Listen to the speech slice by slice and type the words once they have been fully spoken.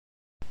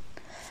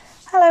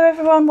Hello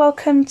everyone,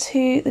 welcome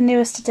to the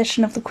newest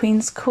edition of the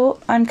Queen's Court.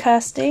 I'm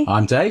Kirsty.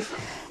 I'm Dave.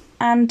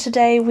 And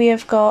today we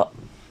have got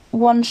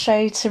one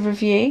show to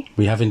review.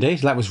 We have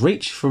indeed. That was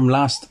Reach from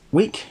last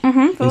week.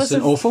 Mm-hmm. In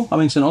St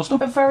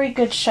Austell. A very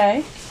good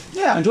show.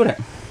 Yeah, I enjoyed it.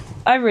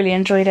 I really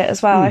enjoyed it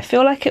as well. I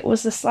feel like it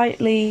was a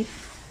slightly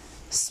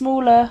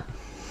smaller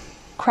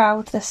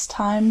crowd this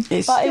time.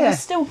 But it was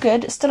still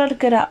good. It still had a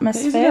good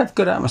atmosphere. It did have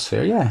good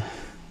atmosphere, yeah.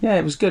 Yeah,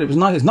 it was good. It was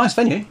nice. It was a nice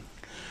venue.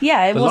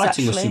 Yeah, it was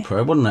actually. The lighting was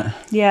superb, wasn't it?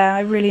 Yeah,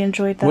 I really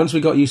enjoyed that. Once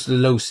we got used to the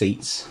low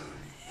seats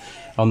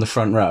on the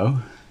front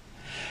row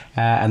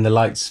and the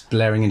lights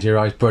blaring into your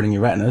eyes, burning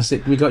your retinas,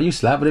 we got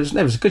used to that, but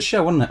it was a good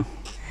show, wasn't it?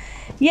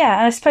 Yeah,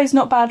 and I suppose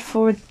not bad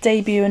for a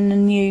debut in a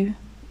new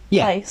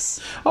place.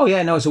 Oh,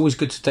 yeah, no, it's always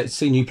good to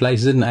see new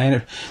places, isn't it?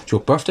 And it's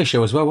your birthday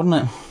show as well, wasn't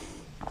it?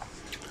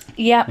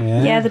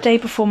 Yeah, the day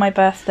before my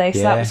birthday,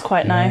 so that was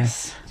quite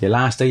nice. Your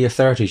last day of your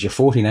 30s, you're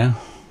 40 now.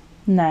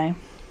 No.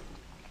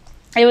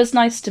 It was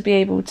nice to be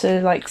able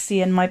to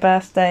see in my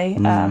birthday,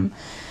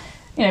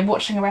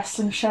 watching a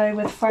wrestling show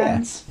with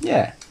friends.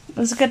 Yeah. It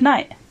was a good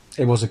night.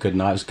 It was a good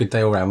night. It was a good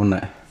day all round,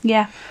 wasn't it?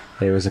 Yeah.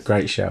 It was a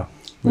great show.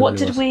 What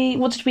did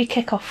we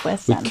kick off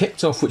with then? We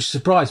kicked off, which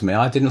surprised me.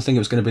 I didn't think it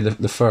was going to be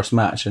the first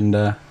match, and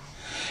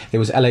it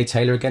was LA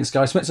Taylor against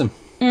Guy Smithson.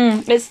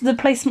 It's the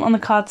placement on the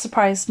card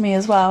surprised me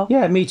as well.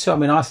 Yeah, me too. I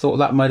mean, I thought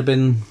that might have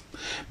been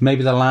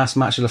maybe the last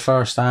match of the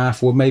first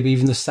half, or maybe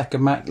even the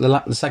second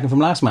the second from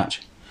last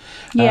match.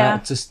 Yeah.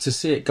 To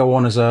see it go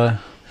on as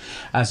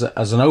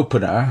an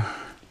opener.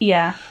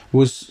 Yeah.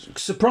 Was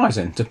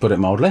surprising, to put it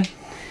mildly.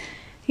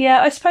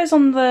 Yeah, I suppose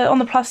on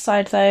the plus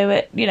side though,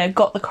 it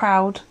got the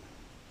crowd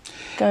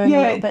going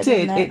a little bit.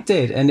 Yeah, it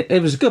did, and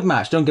it was a good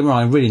match. Don't get me wrong,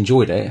 I really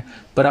enjoyed it,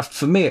 but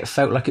for me, it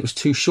felt like it was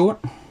too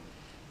short.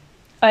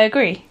 I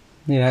agree.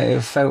 Yeah,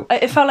 it felt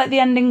like the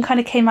ending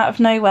kind of came out of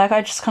nowhere.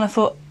 I just kind of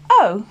thought,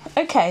 oh,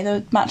 okay,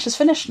 the match is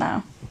finished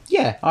now.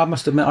 Yeah, I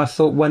must admit, I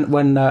thought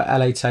when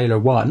LA Taylor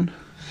won,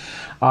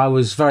 I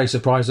was very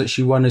surprised that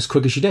she won as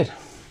quick as she did.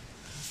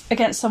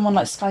 Against someone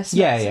like Sky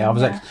Smith. Yeah, I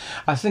was like,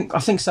 I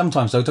think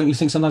sometimes though, don't you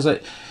think sometimes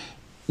that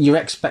your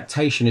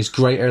expectation is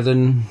greater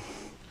than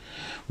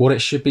what it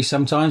should be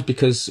sometimes,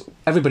 because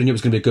everybody knew it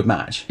was going to be a good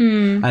match,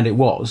 and it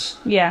was.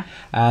 Yeah.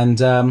 And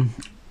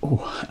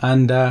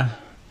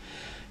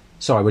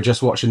sorry, we're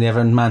just watching the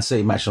Everton Man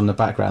City match on the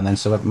background then,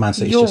 so Man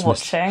City's You're just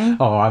watching.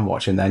 Oh, I'm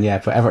watching then,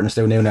 yeah, but Everton are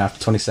still 0 now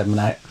after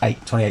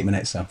 28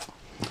 minutes, so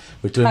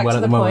we're doing well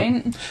at the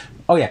moment. Point.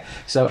 Oh yeah,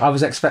 so I was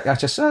just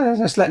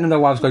letting them know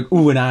why I was going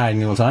ooh and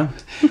ahhing all the time,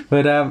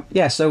 but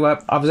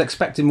I was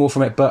expecting more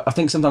from it. But I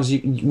think sometimes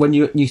when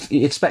you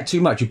expect too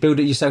much, you build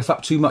it yourself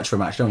up too much for a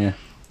match, don't you?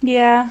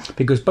 Yeah.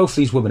 Because both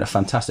these women are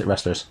fantastic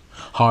wrestlers,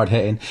 hard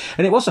hitting,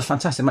 and it was a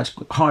fantastic match,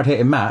 hard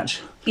hitting match.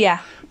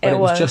 Yeah, but it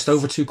was just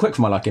over too quick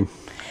for my liking.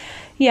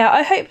 Yeah,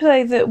 I hope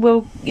though that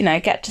we'll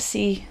get to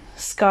see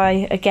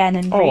Sky again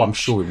in Reach. Oh, I'm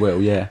sure we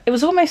will. Yeah. It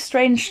was almost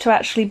strange to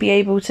actually be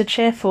able to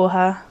cheer for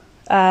her.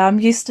 I'm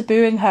used to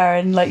booing her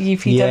in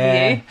UPW.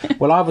 Yeah.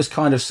 Well, I was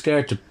kind of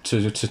scared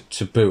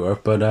to boo her,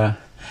 but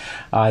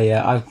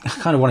I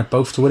kind of wanted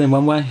both to win in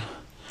one way.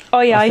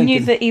 Oh yeah, I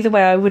knew that either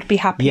way I would be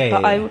happy. Yeah,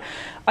 but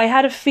I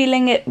had a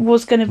feeling it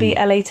was going to be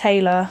LA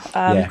Taylor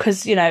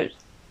because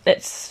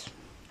it's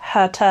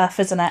her turf,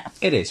 isn't it?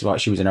 It is. Right,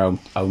 she was in her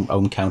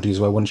own county as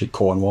well, wasn't she?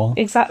 Cornwall.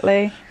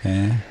 Exactly.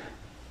 Yeah.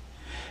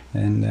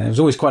 And it was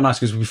always quite nice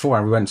because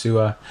before we went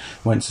to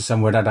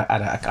somewhere that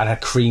had a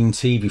cream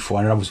tea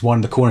before, and I was one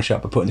in the corner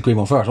shop but putting the cream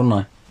on first, wasn't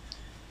I?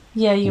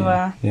 Yeah, you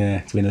were. Yeah,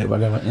 it's been a little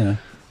bit,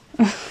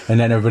 and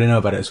then everybody knew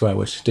about it as well,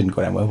 which didn't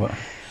go down well, but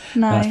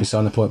that's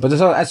beside the point. But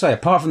I'd say,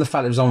 apart from the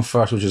fact that it was on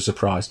first, which was a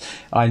surprise,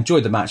 I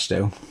enjoyed the match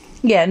still.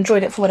 Yeah,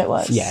 enjoyed it for what it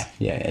was. Yeah.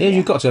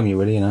 You've got to tell me,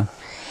 really, And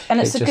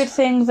it's a good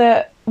thing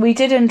that we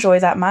did enjoy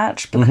that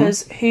match,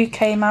 because who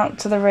came out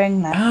to the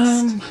ring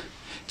next?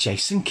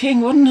 Jason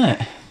King, wasn't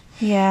it?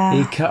 Yeah.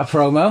 He cut a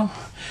promo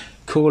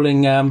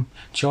calling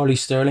Charlie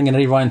Sterling and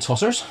Eddie Ryan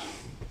tossers.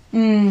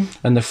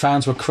 And the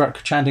fans were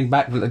chanting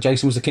back that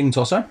Jason was the king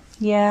tosser.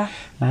 Yeah.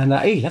 And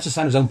he had to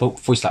sign his own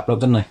voice slap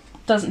bloke, didn't he?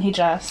 Doesn't he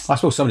just? I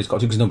suppose somebody's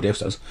got to, because nobody else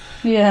does.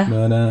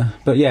 Yeah.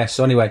 But yeah,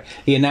 so anyway,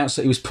 he announced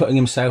that he was putting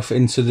himself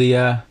into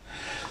the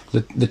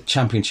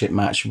championship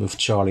match with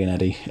Charlie and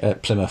Eddie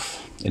at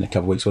Plymouth in a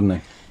couple of weeks, wouldn't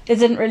he? It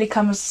didn't really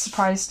come as a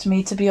surprise to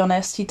me, to be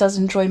honest. He does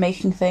enjoy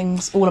making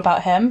things all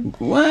about him.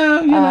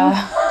 Well,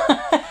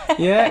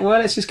 yeah,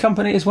 well, it's his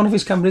company. It's one of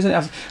his companies,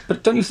 isn't it?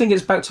 But don't you think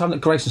it's about time that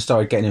Grayson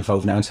started getting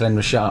involved now and telling him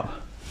to shut up?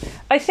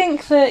 I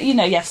think that,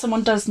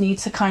 someone does need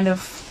to kind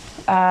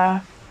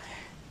of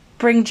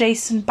bring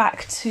Jason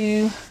back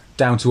to...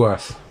 Down to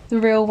earth. The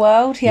real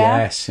world, yeah.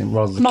 Yes,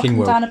 rather than knock king him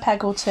world. Down a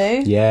peg or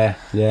two. Yeah.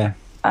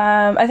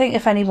 I think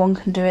if anyone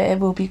can do it, it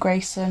will be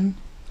Grayson.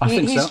 I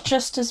think he's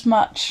just as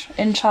much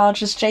in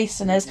charge as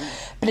Jason is,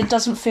 but it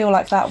doesn't feel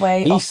like that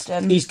way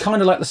often. He's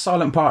kind of like the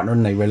silent partner,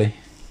 isn't he, really?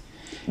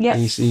 Yeah.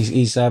 He's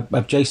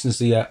Jason's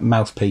the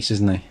mouthpiece,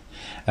 isn't he?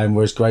 And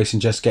whereas Grayson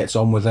just gets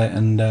on with it,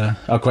 and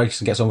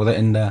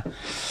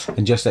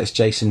just lets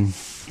Jason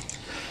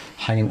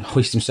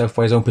hoist himself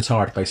by his own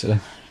petard, basically.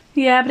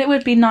 Yeah, but it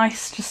would be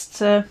nice just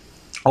to...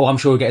 Oh, I'm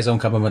sure he'll get his own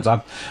compliments.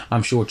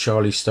 I'm sure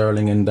Charlie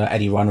Sterling and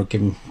Eddie Ryan will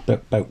give him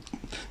about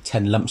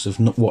 10 lumps of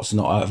what's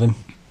not out of him.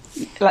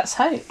 Let's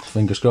hope.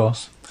 Fingers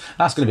crossed.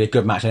 That's going to be a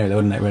good match anyway, though,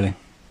 isn't it, really?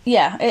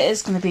 Yeah, it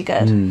is going to be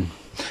good.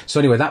 So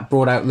anyway, that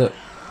brought out that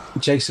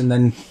Jason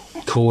then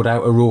called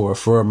out Aurora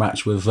for a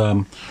match with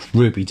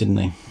Ruby, didn't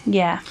he?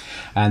 Yeah.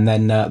 And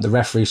then the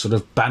referee sort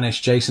of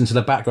banished Jason to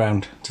the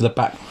background, to the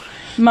back.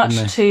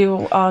 Much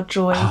to our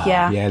joy,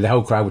 yeah. Yeah, the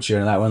whole crowd were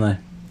cheering that, weren't they?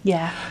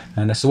 Yeah.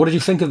 And so what did you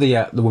think of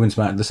the women's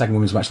match, the second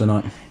women's match of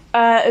the night?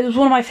 It was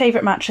one of my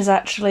favourite matches,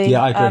 actually.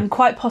 Yeah, I agree.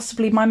 Quite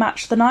possibly my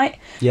match of the night.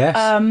 Yes.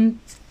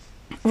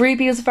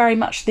 Ruby was very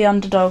much the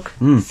underdog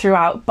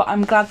throughout, but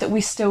I'm glad that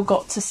we still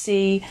got to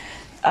see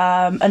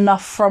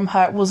enough from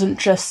her. It wasn't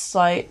just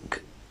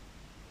like,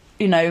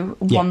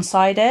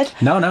 one-sided.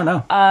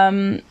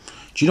 No.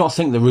 Do you not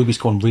think that Ruby's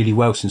gone really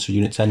well since her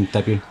Unit 10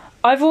 debut?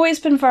 I've always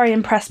been very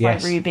impressed by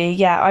Ruby.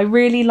 Yeah, I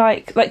really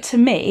like to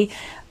me,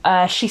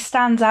 she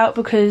stands out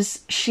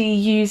because she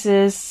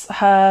uses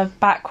her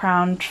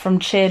background from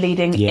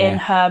cheerleading in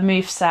her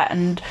moveset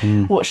and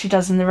what she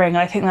does in the ring.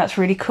 I think that's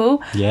really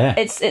cool. Yeah.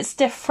 It's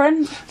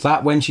different.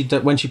 That when she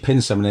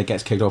pins someone and it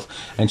gets kicked off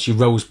and she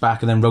rolls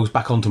back and then rolls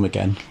back onto him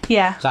again.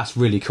 Yeah. That's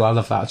really cool. I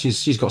love that.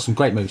 She's got some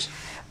great moves.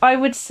 I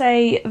would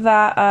say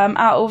that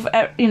out of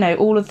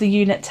all of the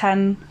Unit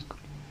 10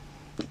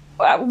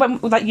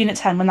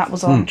 when that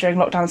was on during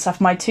lockdown and stuff,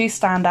 my two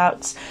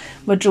standouts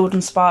were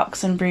Jordan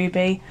Sparks and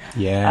Ruby.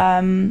 Yeah.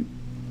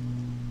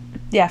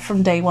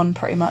 From day one,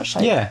 pretty much.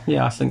 I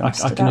think I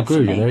can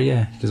agree with you there.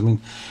 Yeah, because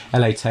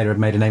LA Taylor had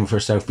made a name for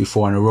herself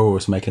before, and Aurora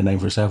was making a name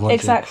for herself.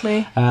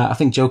 Exactly. I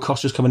think Joe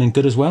Costa's coming in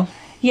good as well.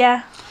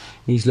 Yeah.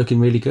 He's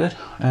looking really good,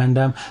 and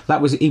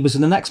he was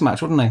in the next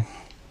match, wasn't he?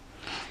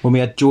 When we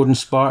had Jordan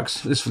Sparks,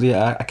 this was for the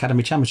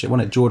Academy Championship,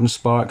 wasn't it? Jordan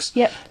Sparks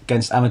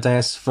against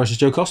Amadeus versus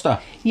Joe Costa.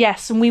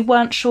 Yes, and we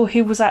weren't sure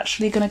who was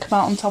actually going to come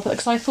out on top of it,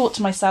 because I thought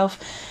to myself,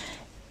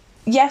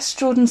 yes,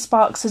 Jordan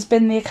Sparks has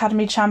been the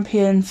Academy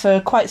Champion for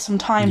quite some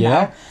time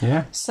now.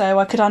 Yeah. So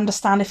I could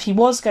understand if he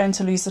was going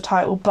to lose the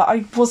title, but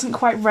I wasn't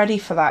quite ready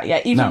for that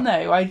yet, even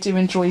though I do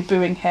enjoy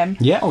booing him.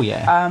 Yeah,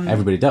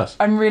 everybody does.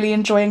 I'm really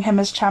enjoying him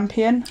as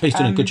champion. He's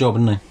doing a good job,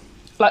 hasn't he?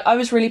 I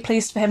was really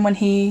pleased for him when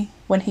he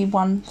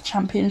won the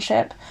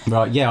championship.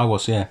 Right, yeah, I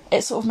was, yeah.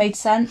 It sort of made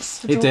sense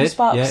for Jordan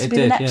Sparks to be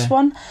the next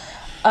one.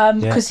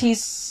 Because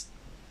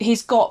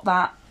he's got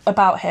that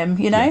about him,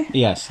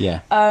 Yes,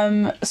 yeah.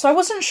 So I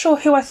wasn't sure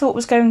who I thought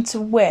was going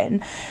to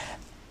win.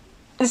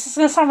 This is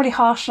going to sound really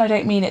harsh and I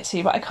don't mean it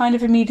to, but I kind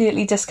of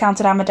immediately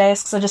discounted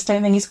Amadeus because I just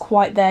don't think he's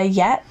quite there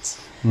yet.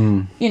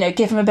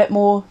 Give him a bit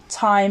more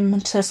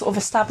time to sort of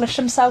establish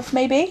himself,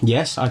 maybe.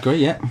 Yes, I agree,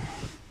 yeah.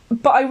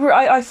 But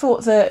I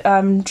thought that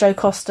Joe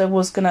Costa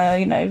was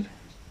going to,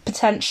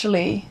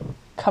 potentially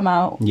come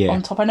out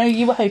on top. I know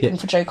you were hoping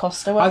for Joe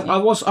Costa, weren't you?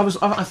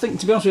 I think,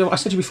 to be honest with you, I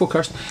said to you before,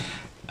 Kirsten,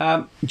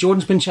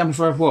 Jordan's been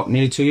champion for,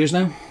 nearly 2 years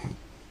now?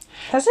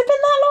 Has it been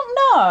that long?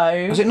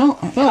 No. Was it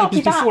not? No, it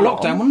was before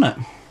lockdown, wasn't it?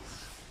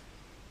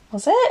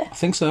 Was it? I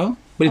think so.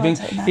 But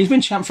he's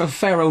been champ for a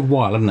fair old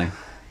while, hasn't he?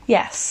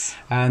 Yes.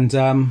 And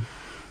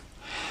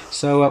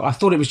so I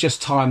thought it was just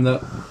time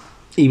that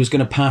he was going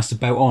to pass the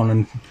belt on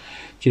and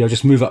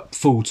just move up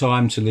full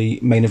time to the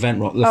main event,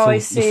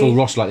 the full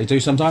roster like they do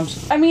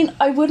sometimes. I mean,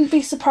 I wouldn't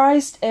be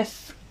surprised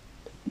if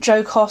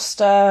Joe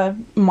Costa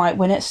might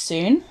win it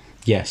soon.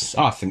 Yes,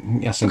 I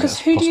think because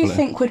who do you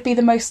think would be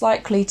the most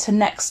likely to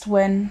next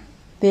win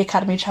the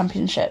Academy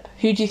Championship?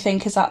 Who do you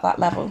think is at that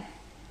level?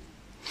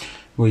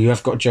 Well, you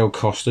have got Joe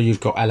Costa,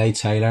 you've got LA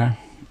Taylor,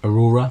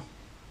 Aurora.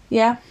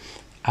 Yeah.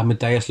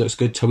 Amadeus looks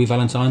good, Toby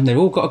Valentine. They've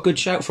all got a good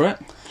shout for it.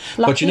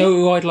 Lucky. But you know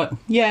who I'd like?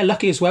 Yeah,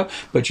 Lucky as well.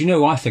 But you know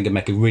who I think would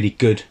make a really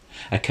good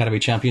Academy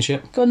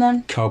Championship? Go on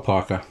then. Carl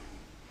Parker.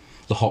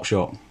 The hot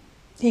shot.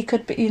 He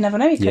could be, you never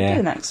know, he could be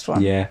the next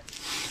one. Yeah.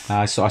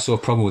 I saw a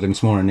promo with him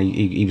this morning.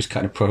 He was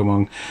cutting a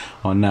promo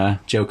on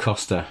Joe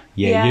Costa.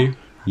 You.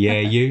 Yeah,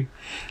 you.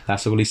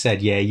 That's all he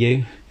said. Yeah,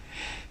 you.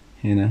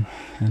 And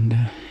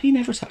he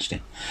never touched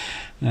it.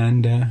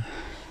 And...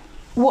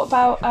 What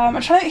about, I'm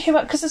trying to think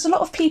about, because there's a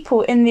lot of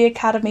people in the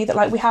Academy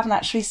that we haven't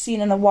actually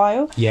seen in a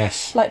while.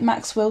 Yes. Like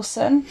Max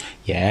Wilson.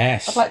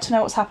 Yes. I'd like to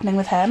know what's happening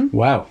with him.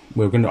 Well,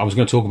 I was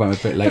going to talk about him a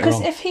bit later because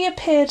on. Because if he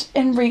appeared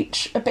in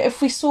Reach a bit,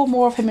 if we saw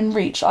more of him in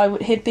Reach,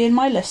 he'd be in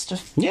my list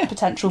of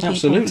potential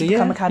people to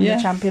become Academy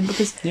champion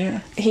because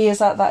he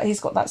is at that. He's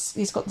got the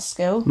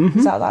skill. Mm-hmm.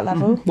 He's at that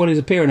level. Mm-hmm. Well, he's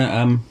appearing at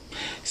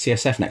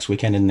CSF next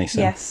weekend, isn't he? So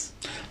yes.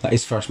 That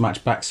is his first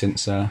match back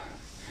since he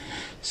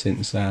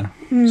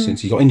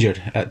got injured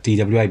at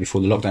DWA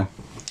before the lockdown.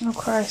 Oh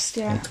Christ,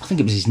 yeah. I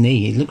think it was his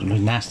knee. It looked like a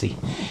nasty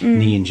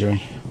knee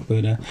injury.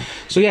 But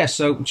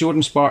so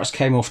Jordan Sparks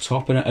came off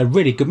top in a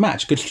really good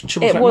match. Good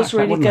triple threat match. It was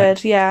really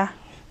good, yeah.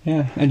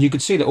 Yeah, and you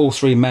could see that all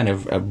three men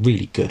are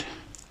really good.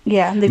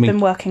 Yeah, and they've been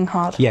working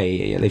hard. Yeah.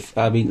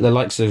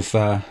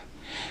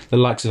 The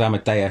likes of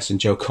Amadeus and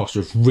Joe Costa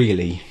have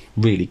really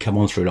come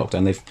on through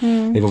lockdown.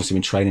 They've obviously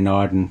been training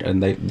hard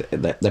and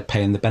they're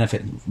paying the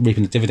benefit,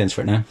 reaping the dividends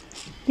for it now.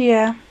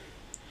 Yeah.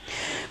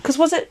 Because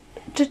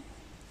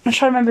I'm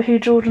trying to remember who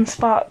Jordan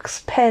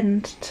Sparks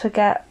pinned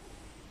to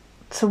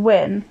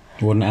win.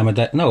 Wasn't it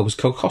Amadeus? No, it was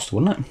Costa,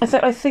 wasn't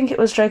it? I think it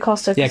was Joe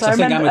Costa. Yeah, 'cause I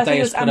think I think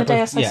it was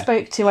Amadeus I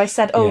spoke to. I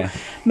said,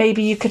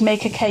 maybe you could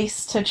make a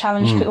case to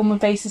challenge on the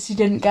basis you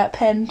didn't get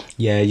pinned.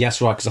 Yeah,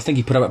 yes, right, because I think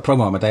he put up a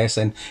promo Amadeus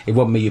saying it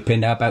wasn't me you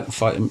pinned, how about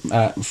fighting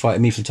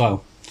me for the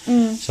title.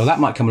 So that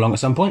might come along at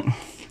some point.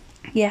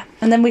 Yeah,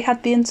 and then we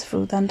had the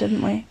interval then,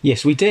 didn't we?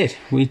 Yes, we did.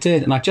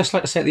 And I'd just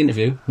like to say at the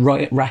interview,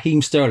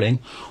 Raheem Sterling,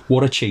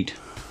 what a cheat.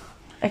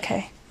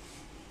 Okay.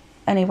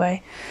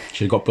 Anyway.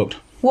 Should have got booked.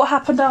 What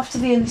happened after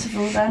the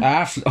interval then?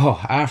 After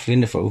the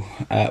interval,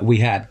 we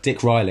had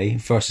Dick Riley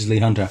versus Lee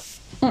Hunter.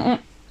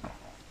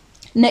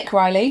 Nick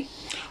Riley.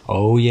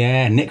 Oh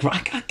yeah, Nick.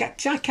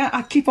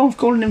 I keep on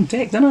calling him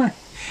Dick, don't I?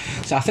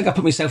 So I think I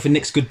put myself in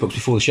Nick's good books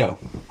before the show.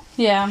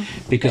 Yeah.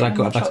 Because I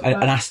got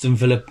an Aston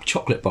Villa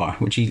chocolate bar,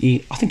 which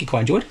I think he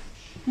quite enjoyed.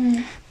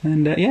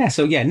 And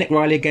Nick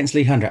Riley against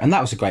Lee Hunter, and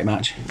that was a great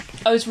match.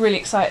 I was really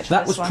excited for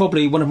that was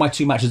probably one of my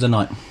 2 matches of the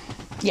night.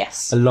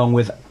 Yes. Along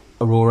with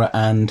Aurora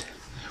and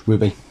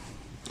Ruby.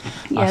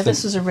 Yeah,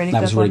 this was a really good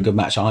That was a really good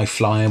match. High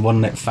flying,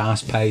 wasn't it?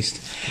 Fast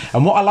paced.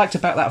 And what I liked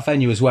about that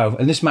venue as well,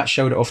 and this match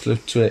showed it off to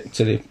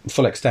the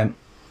full extent,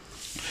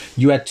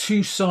 you had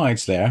 2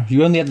 sides there.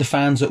 You only had the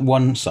fans at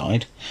one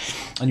side,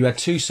 and you had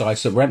 2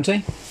 sides that were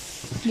empty.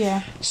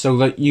 Yeah. So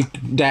that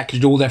they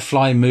could do all their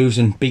flying moves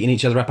and beating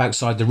each other up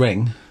outside the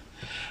ring,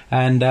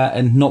 and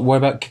not worry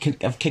about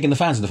kicking the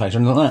fans in the face or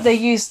anything like that. They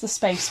used the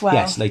space well.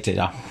 Yes, they did.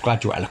 I'm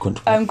glad you're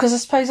eloquent. Because I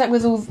suppose, like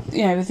with all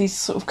with these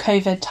sort of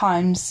COVID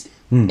times,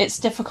 it's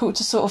difficult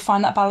to sort of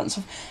find that balance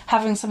of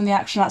having some of the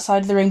action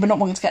outside of the ring, but not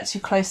wanting to get too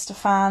close to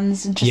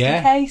fans, and just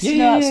in case,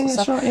 that sort of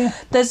stuff. Right, yeah.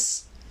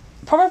 There's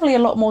probably a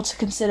lot more to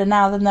consider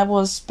now than there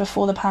was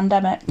before the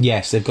pandemic.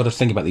 Yes, they've got to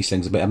think about these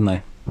things a bit, haven't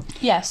they?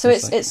 Yeah, so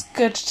it's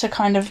good to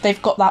kind of,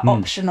 they've got that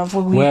option of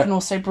we can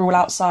also brawl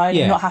outside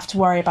and not have to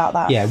worry about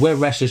that. Yeah, where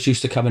wrestlers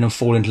used to come in and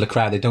fall into the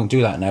crowd, they don't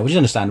do that now, which is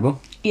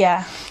understandable.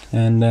 Yeah.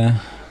 And,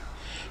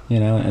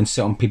 and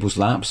sit on people's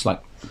laps,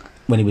 like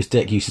when he was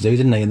Dick used to do,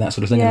 didn't he? And that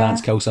sort of thing, and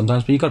Lance Cole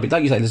sometimes. But you've got to be,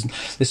 like you say,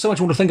 there's so much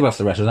more to think about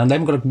for the wrestlers, and they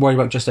haven't got to worry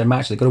about just their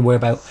match, they've got to worry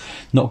about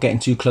not getting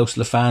too close to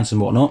the fans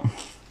and whatnot.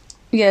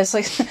 Yeah, it's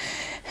like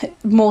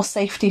more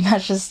safety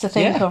measures to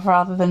think of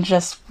rather than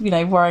just,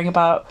 worrying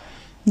about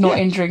not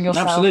injuring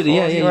yourself. Absolutely,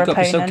 or you've got to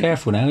be so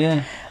careful now,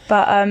 yeah.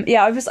 But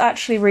I was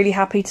actually really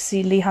happy to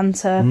see Lee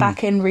Hunter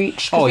back in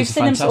Reach, because we've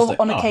seen fantastic. him sort of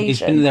on occasion.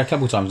 He's been there a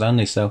couple of times, hasn't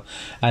he? So,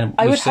 and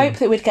I would hope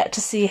that we'd get to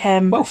see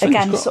him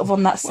again, sort of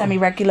on that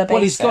semi-regular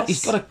basis. Well,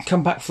 he's got to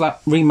come back for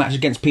that rematch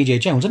against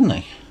PJ Jones, hasn't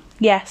he?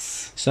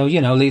 Yes. So,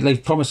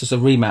 they've promised us a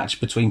rematch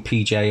between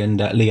PJ and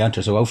Lee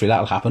Hunter, so hopefully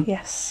that'll happen.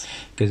 Yes.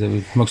 Because they'd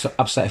be most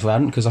upset if it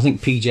hadn't, because I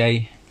think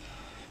PJ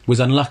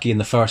was unlucky in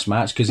the first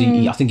match, because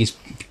I think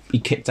he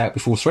kicked out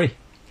before 3.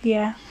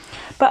 Yeah.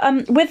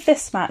 But with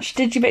this match,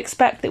 did you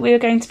expect that we were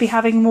going to be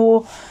having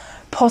more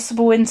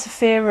possible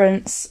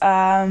interference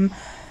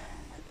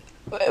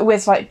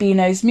with like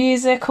Bino's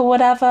music or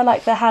whatever,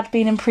 like there had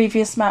been in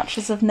previous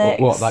matches of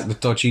Nick's? What, like the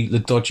dodgy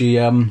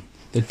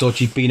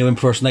Bino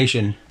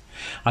impersonation?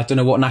 I don't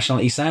know what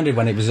nationality he sounded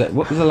when it was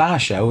what was the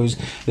last show?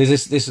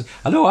 There's this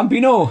hello, I'm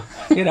Bino.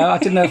 I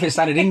didn't know if it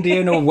sounded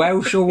Indian or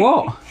Welsh or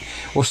what,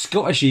 or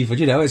Scottish even.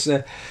 It's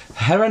a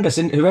horrendous.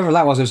 Whoever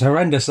that was, it was a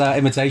horrendous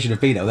imitation of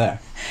Bino there.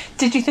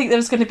 Did you think there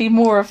was going to be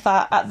more of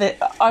that at the?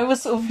 I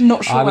was sort of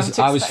not sure.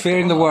 I was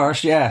fearing the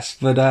worst, yes,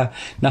 but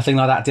nothing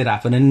like that did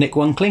happen, and Nick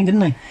won clean,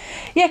 didn't he?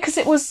 Yeah,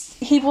 because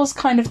he was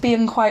kind of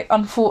being quite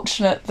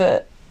unfortunate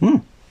that.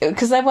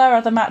 Because there were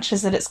other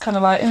matches that it's kind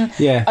of like,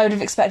 I would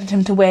have expected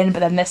him to win, but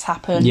then this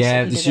happened.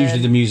 Yeah, so it's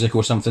usually the music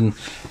or something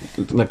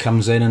that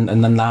comes in,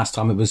 and then last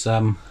time it was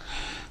the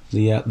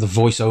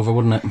voiceover,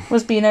 wasn't it?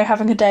 Was Bino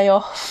having a day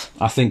off?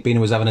 I think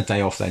Bino was having a day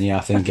off then. Yeah,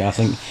 I think.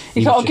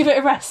 You got to give it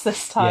a rest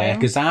this time. Yeah,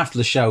 because after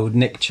the show,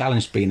 Nick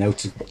challenged Bino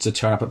to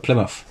turn up at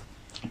Plymouth.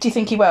 Do you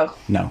think he will?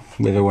 No,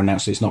 they've all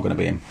announced it's not going to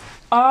be him.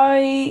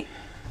 I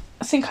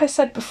think I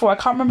said before, I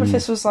can't remember if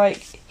this was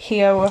like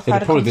here or I've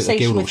had a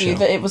conversation with you,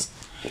 that it was.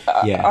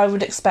 I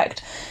would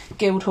expect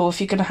Guildhall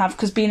if you're going to have,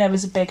 because Bino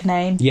is a big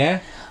name.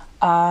 Yeah.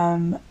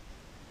 I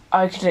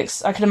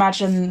could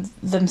imagine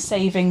them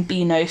saving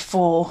Bino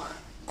for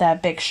their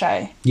big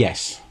show.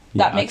 Yes.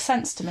 That makes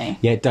sense to me.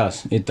 Yeah, it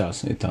does. It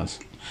does.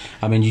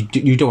 I mean,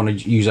 you don't want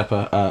to use up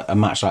a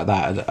match like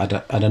that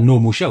at a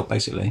normal show,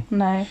 basically.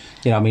 No.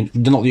 I mean,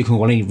 not that you can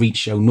call any Reach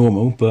show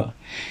normal, but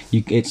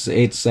you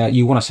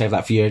want to save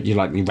that for your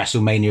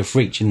WrestleMania of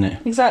Reach, isn't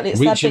it? Exactly. It's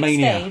that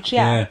big stage.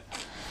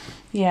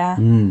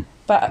 Yeah.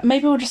 But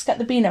maybe we'll just get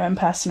the Bino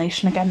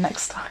impersonation again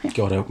next time.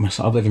 God help us.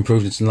 I'll have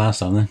improved it since last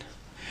time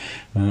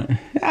then.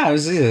 It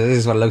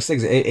was one of those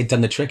things. It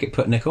done the trick. It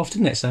put Nick off,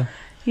 didn't it? So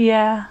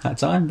yeah, that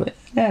time. But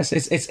yes,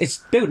 it's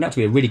building up to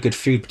be a really good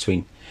feud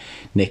between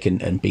Nick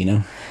and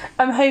Bino.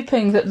 I'm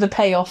hoping that the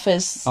payoff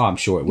is. Oh, I'm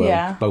sure it will.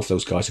 Yeah. Both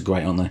those guys are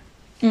great, aren't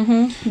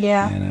they?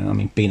 Yeah. I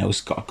mean,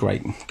 Bino's got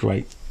a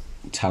great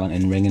talent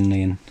in ring, isn't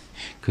he?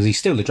 Because he's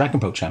still the Dragon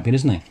Boat champion,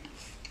 isn't he?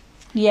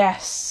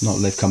 Yes. Not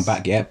that they've come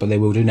back yet, but they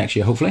will do next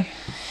year, hopefully.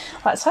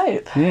 Let's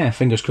hope. Yeah,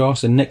 fingers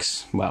crossed. And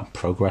Nick's,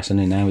 progressing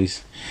in now.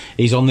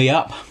 He's on the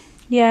up.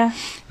 Yeah.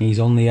 He's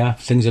on the up.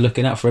 Things are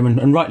looking up for him,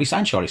 and rightly so.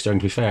 And Charlie Sterling,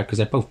 to be fair, because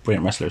they're both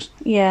brilliant wrestlers.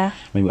 Yeah.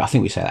 I mean, I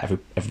think we say that every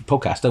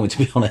podcast, don't we, to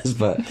be honest?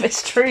 But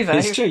it's true, though.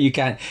 it's true. You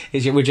can't.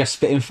 We're just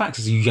spitting facts,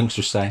 as you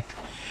youngsters say.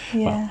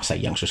 Yeah. Well, I say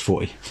youngsters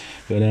 40.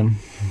 But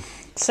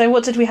so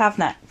what did we have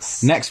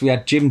next? next we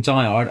had Jim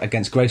Dillard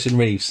against Grayson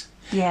Reeves.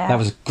 Yeah. That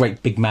was a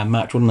great big man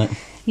match, wasn't it?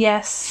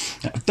 Yes.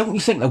 Don't you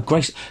think, though,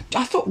 Grace...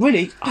 I thought,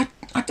 really... I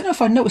don't know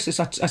if I noticed this.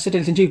 I said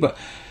anything to you, but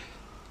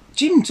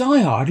Jim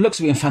Dillard looks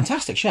to be in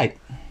fantastic shape.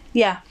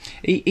 Yeah.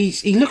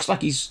 He looks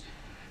like he's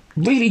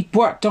really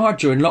worked hard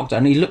during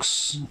lockdown. He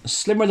looks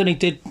slimmer than he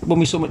did when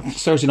we saw him at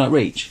Thursday Night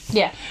Reach.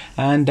 Yeah.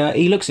 And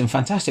he looks in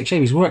fantastic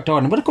shape. He's worked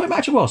hard. And what a great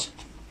match it was.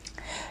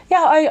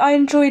 Yeah, I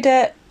enjoyed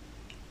it.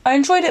 I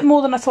enjoyed it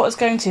more than I thought I was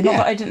going to. Not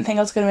that I didn't think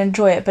I was going to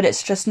enjoy it, but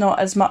it's just not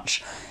as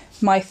much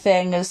my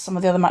thing as some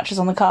of the other matches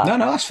on the card. No,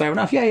 that's fair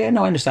enough. Yeah,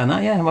 no, I understand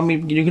that. Yeah, I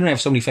mean, you can only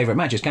have so many favourite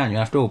matches, can't you,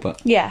 after all?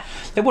 But yeah.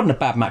 There wasn't a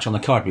bad match on the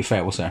card, to be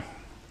fair, was there?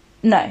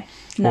 No.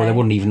 Or there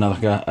wasn't even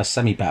like a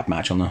semi-bad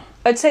match on the...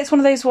 I'd say it's one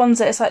of those ones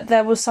that it's like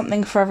there was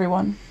something for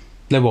everyone.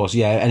 There was,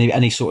 yeah.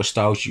 Any sort of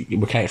styles you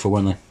were catered for,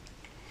 weren't they?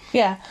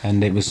 Yeah.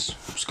 And it was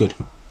good.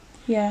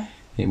 Yeah.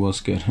 It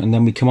was good. And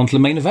then we come on to the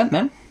main event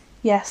then.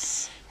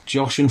 Yes.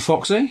 Josh and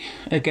Foxy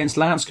against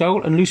Lance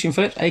Cole and Lucien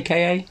Phillips,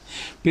 a.k.a.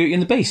 Beauty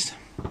and the Beast.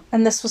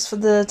 And this was for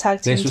the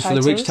tag team titles. This was for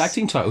the Reach tag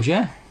team titles,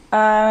 yeah.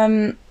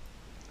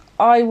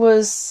 I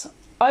was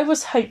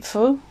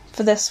hopeful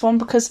for this one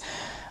because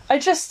I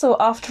just thought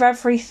after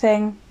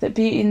everything that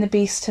Beauty and the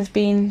Beast have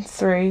been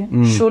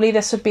through, surely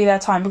this would be their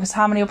time, because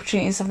how many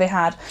opportunities have they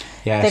had?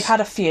 Yes. They've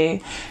had a few.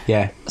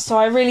 Yeah. So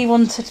I really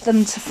wanted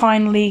them to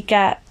finally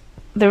get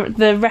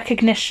the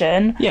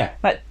recognition. Yeah.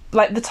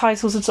 Like the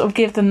titles would sort of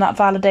give them that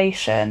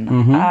validation.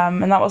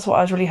 And that was what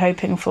I was really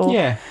hoping for.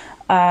 Yeah.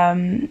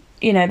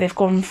 They've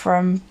gone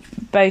from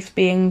both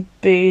being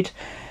booed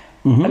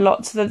a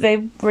lot to that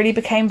they really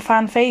became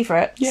fan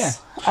favourites. Yeah.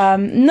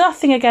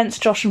 Nothing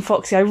against Josh and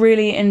Foxy. I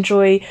really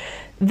enjoy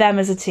them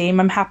as a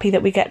team. I'm happy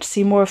that we get to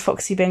see more of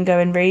Foxy Bingo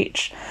and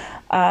Reach.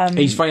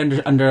 He's very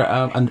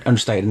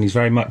understated, and he's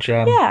very much...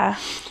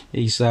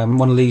 He's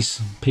one of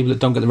these people that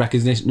don't get the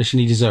recognition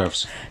he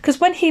deserves. Because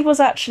when he was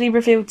actually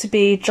revealed to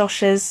be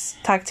Josh's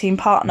tag team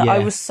partner, I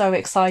was so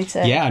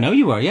excited. Yeah, I know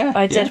you were, yeah.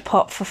 I did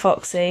pop for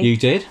Foxy. You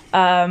did.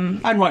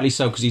 And rightly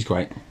so, because he's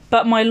great.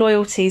 But my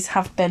loyalties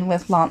have been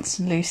with Lance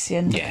and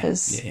Lucien,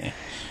 because... Yeah.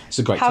 It's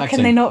a great how tag can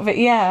team. they not be?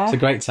 Yeah. It's a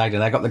great tag team.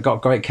 They've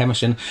got great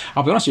chemistry. And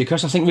I'll be honest with you,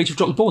 Chris, I think Reach have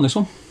dropped the ball in this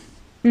one.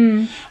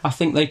 I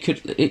think they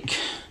could...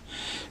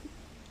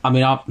 I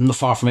mean, I'm not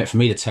far from it for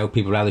me to tell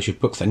people how they should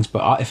book things,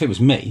 but if it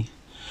was me,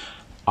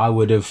 I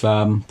would have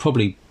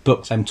probably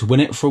booked them to win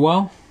it for a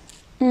while,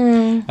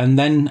 and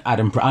then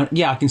Adam.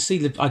 I can see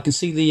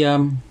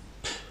the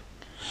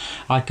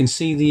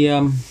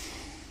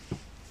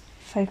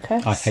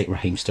Focus. I hate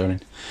Raheem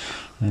Sterling,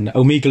 and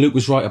Omega Luke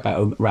was right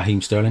about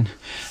Raheem Sterling,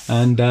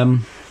 and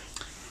I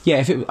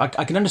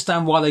can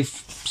understand why they've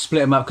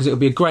split them up, because it'll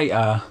be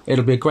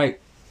a great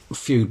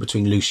feud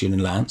between Lucien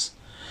and Lance.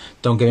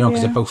 Don't get me wrong,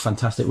 because they're both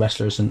fantastic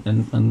wrestlers,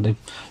 and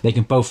they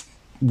can both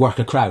work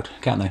a crowd,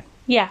 can't they?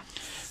 Yeah.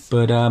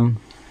 But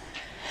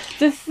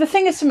the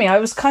thing is, for me, I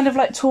was kind of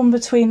like torn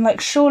between,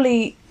 like,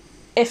 surely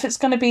if it's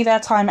going to be their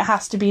time, it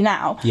has to be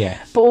now.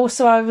 Yeah. But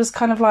also I was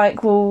kind of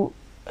like, well,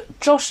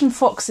 Josh and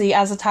Foxy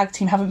as a tag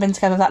team haven't been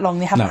together that long.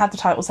 They haven't had the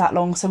titles that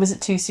long. So is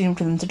it too soon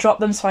for them to drop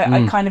them? So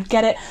I kind of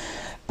get it.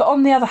 But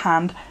on the other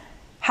hand,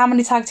 how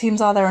many tag teams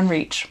are there in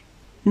Reach?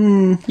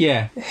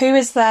 Yeah. Who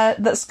is there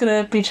that's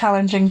going to be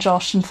challenging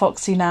Josh and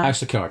Foxy now?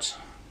 House of Cards.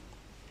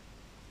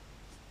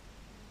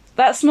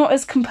 That's not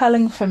as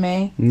compelling for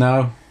me.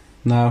 No.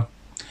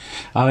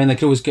 I mean, they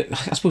could always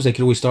I suppose they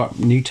could always start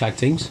new tag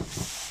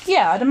teams.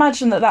 Yeah, I'd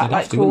imagine that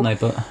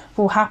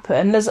will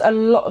happen. There's a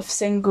lot of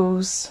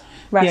singles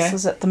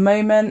wrestlers at the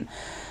moment.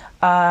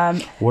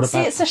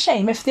 It's a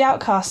shame if the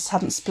Outcasts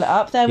hadn't split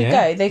up. There we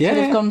go. They could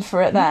have gone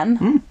for it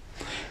then.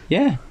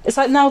 Yeah. It's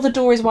like now the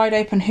door is wide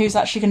open. Who's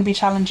actually going to be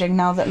challenging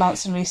now that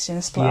Lance and Lucien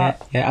are split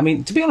up? Yeah, I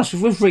mean, to be honest,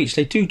 with Reach,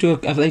 they do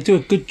a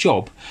good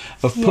job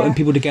of putting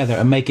people together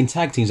and making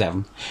tag teams out of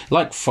them.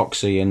 Like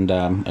Foxy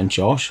and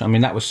Josh. I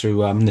mean, that was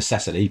through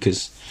necessity,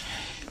 because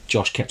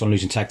Josh kept on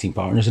losing tag team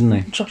partners, didn't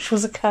he? Josh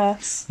was a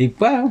curse. You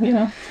don't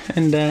see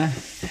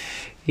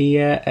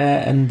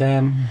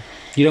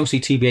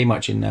TBA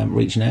much in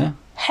Reach now.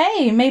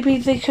 Hey, maybe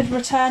they could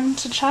return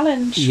to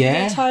challenge for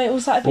the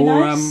titles. That'd be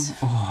nice.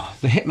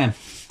 The Hitmen.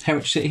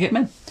 Heritage City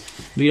Hitmen.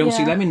 You don't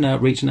see them in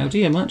Reach now, do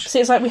you, much? So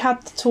it's like we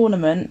had the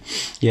tournament.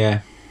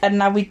 Yeah. And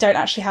now we don't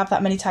actually have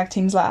that many tag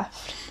teams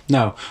left.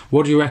 No.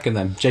 What do you reckon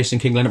then? Jason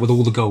King Leonard with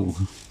all the gold.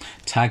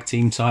 Tag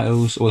team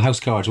titles, or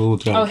House Cards with all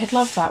the gold. Oh, he'd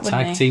love that, wouldn't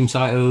he? Tag team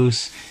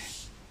titles,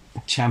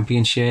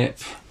 championship,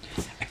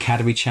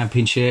 Academy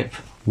Championship,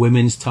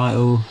 women's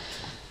title.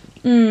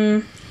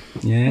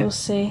 Yeah. We'll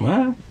see.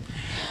 Well,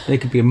 they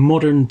could be a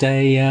modern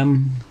day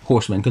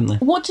horseman, couldn't they?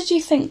 What did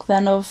you think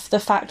then of the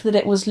fact that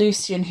it was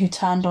Lucien who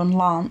turned on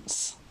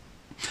Lance?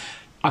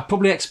 I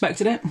probably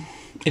expected it.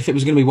 If it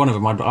was going to be one of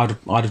them,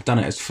 I'd have done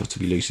it to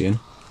be Lucien.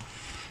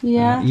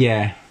 Yeah.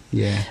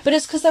 Yeah. But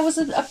it's because there was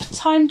a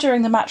time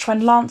during the match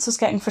when Lance was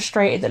getting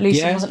frustrated that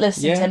Lucien wasn't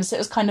listening to him, so it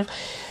was kind of,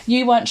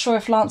 you weren't sure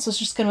if Lance was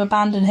just going to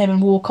abandon him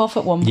and walk off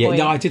at one point.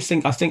 Yeah, I did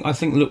think. I think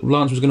look,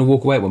 Lance was going to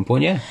walk away at one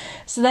point. Yeah.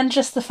 So then,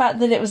 just the fact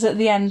that it was at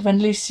the end when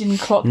Lucien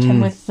clocked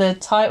him with the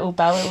title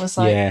bell, it was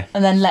like,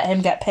 and then let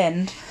him get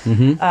pinned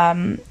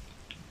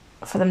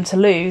for them to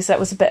lose. That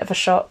was a bit of a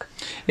shock.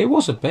 It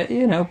was a bit,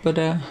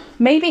 but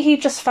maybe he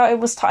just felt it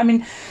was time. I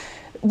mean,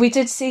 we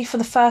did see for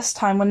the first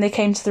time when they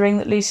came to the ring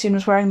that Lucien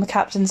was wearing the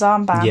captain's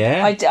armband.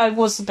 Yeah. I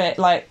was a bit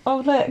like, oh,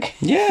 look.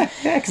 Yeah,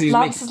 because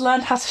Lance has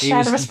learned how to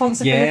share the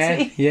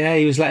responsibility. Yeah,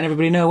 he was letting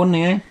everybody know,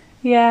 wasn't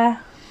he?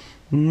 Yeah.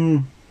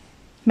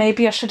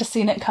 Maybe I should have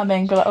seen it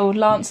coming, but like, oh,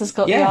 Lance has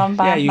got the armband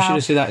now. Yeah, you should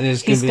have seen that.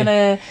 He's going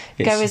to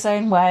go his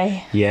own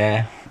way.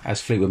 Yeah,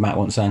 as Fleetwood Mac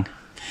once sang.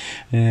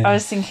 Yeah. I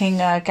was thinking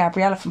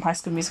Gabriella from High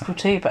School Musical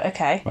too, but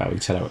okay. Well,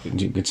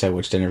 you could tell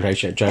which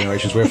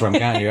generations we're from,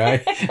 can't you,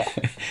 right?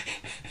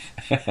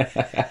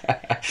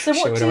 So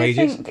what do you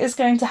think is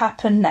going to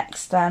happen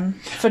next then?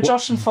 For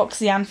Josh and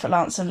Foxy and for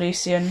Lance and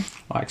Lucien?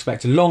 I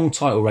expect a long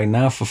title reign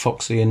now for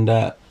Foxy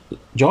and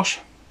Josh.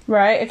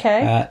 Right,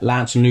 okay.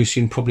 Lance and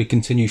Lucien probably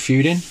continue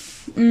feuding.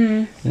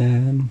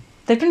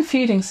 They've been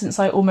feuding since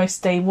like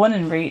almost day one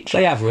in Reach.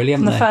 They have really,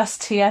 haven't they? The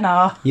first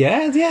TNR.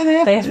 Yeah, they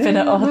have. They have been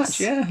at odds.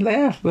 Yeah, they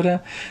have.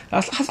 But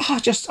I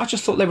just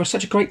thought they were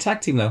such a great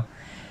tag team, though.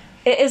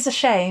 It is a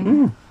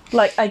shame.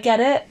 Like, I get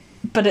it,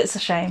 but it's a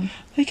shame.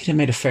 They could have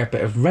made a fair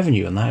bit of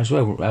revenue on that as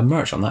well,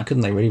 merch on that,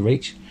 couldn't they? Really,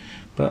 Reach.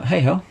 But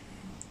hey ho.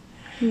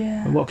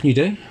 Yeah. What can you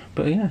do?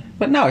 But yeah.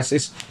 But no,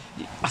 it's.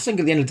 I think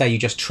at the end of the day, you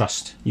just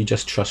trust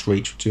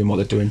Reach doing what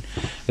they're doing.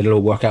 It'll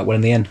all work out well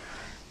in the end.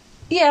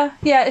 Yeah,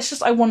 it's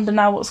just I wonder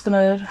now what's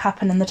going to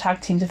happen in the tag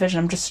team division.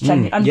 I'm just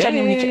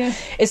genuinely. Yeah.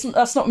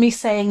 That's not me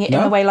saying it in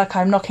a way like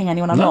I'm knocking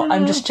anyone.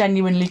 I'm just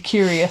genuinely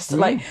curious.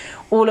 Like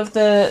all of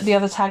the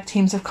other tag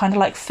teams have kind of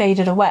like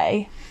faded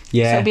away.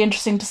 Yeah, so it'll be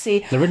interesting to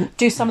see.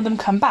 Do some of them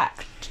come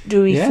back?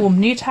 Do we form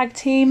new tag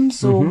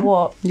teams or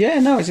what? Yeah,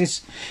 no,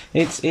 it's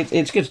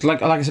good.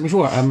 Like I said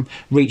before,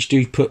 Reach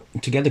do put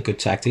together good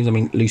tag teams. I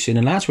mean, Lucien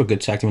and Lance were a good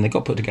tag team when they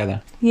got put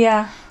together.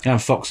 Yeah,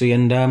 and Foxy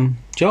and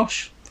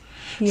Josh.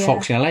 Yeah.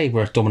 Foxy and LA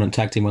were a dominant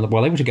tag team while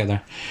they were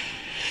together.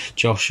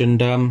 Josh and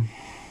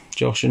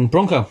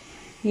Bronco.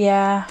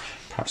 Yeah.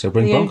 Perhaps they'll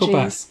bring Bronco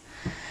back.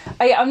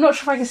 I'm not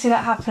sure if I can see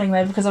that happening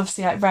though, because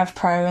obviously like Rev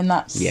Pro and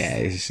that's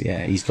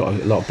he's got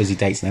a lot of busy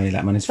dates now.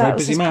 That man is a very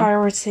busy man. That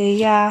was his priority.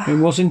 Yeah. It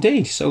was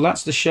indeed. So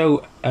that's the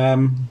show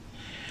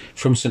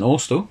from St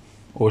Austell,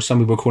 or some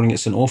people are calling it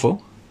St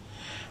Awful.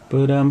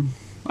 But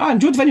I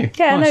enjoyed the venue.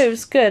 Yeah, nice. No, it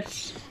was good.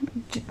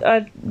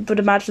 I would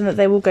imagine that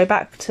they will go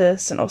back to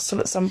St Austell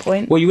at some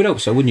point. Well, you would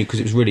hope so, wouldn't you? Because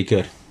it was really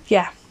good.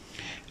 Yeah.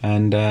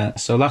 And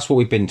so that's what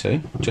we've been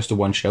to, just a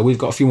one show. We've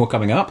got a few more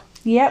coming up.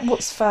 Yeah,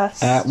 what's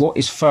first? What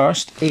is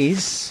first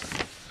is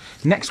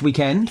next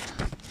weekend.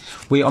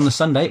 On the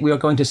Sunday, we are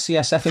going to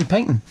CSF in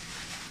Paignton.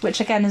 Which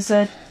again is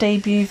a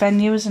debut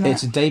venue, isn't it?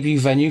 It's a debut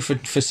venue for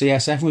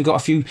CSF, and we've got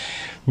a few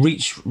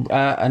Reach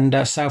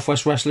and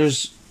Southwest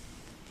wrestlers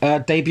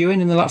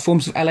debuting in the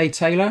forms of LA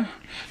Taylor,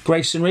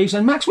 Grayson Reeves,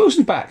 and Max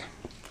Wilson's back.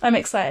 I'm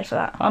excited for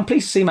that. I'm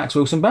pleased to see Max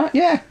Wilson back.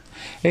 Yeah,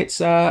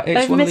 it's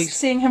I've one missed of these.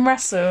 Seeing him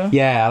wrestle.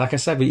 Yeah, like I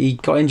said, he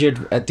got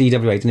injured at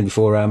DWA, didn't he,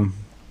 before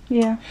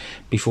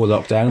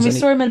lockdown. We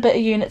saw him in a bit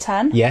of Unit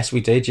 10. Yes, we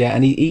did. Yeah,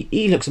 and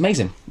he looks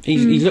amazing. He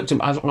looked.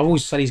 I've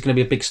always said he's going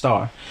to be a big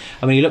star.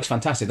 I mean, he looks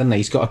fantastic, doesn't he?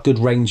 He's got a good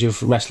range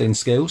of wrestling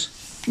skills.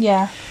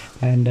 Yeah.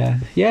 And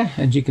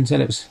and you can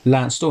tell it was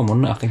Lance Storm,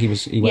 wasn't it? I think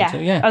he went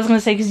to. Yeah, I was going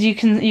to say because you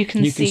can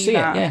see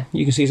that. It. Yeah,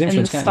 you can see his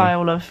influence. In the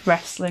style of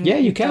wrestling. Yeah,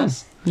 you can.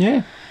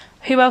 Yeah.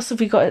 Who else have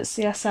we got at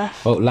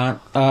CSF?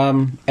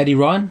 Well, Eddie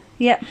Ryan.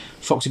 Yep.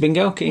 Foxy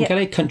Bingo, Keaton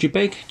Kelly, Country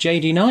Big,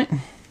 JD Knight.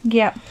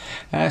 Yep.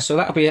 So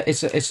that'll be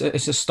it's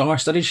a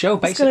star-studded show.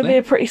 Basically, it's going to be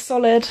a pretty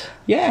solid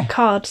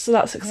card. So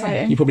that's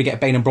exciting. Yeah. You probably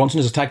get Bane and Bronson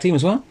as a tag team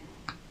as well.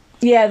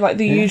 Yeah, like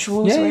the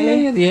usuals,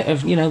 really. Yeah,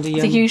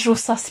 the usual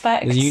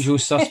suspects. The usual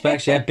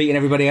suspects, beating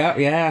everybody up.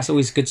 Yeah, that's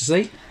always good to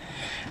see.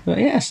 But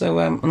yeah, so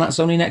and that's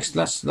only next.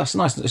 That's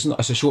nice. It's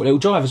a short little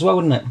drive as well,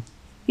 wouldn't it?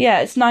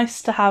 Yeah, it's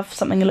nice to have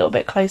something a little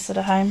bit closer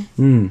to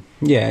home.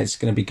 Yeah, it's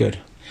going to be good,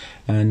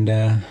 and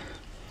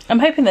I'm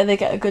hoping that they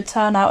get a good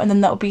turnout, and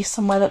then that'll be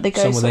somewhere that they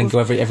go. Somewhere they can go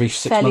every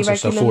 6 months or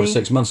so, 4 to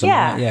 6 months.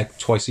 Yeah,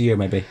 twice a year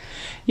maybe.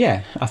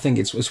 Yeah, I think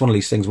it's one of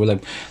these things where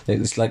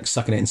it's like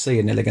sucking it and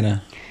seeing it. They're going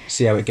to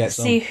see how it gets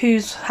on. See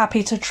who's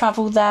happy to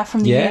travel there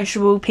from the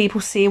usual.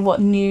 People see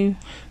what new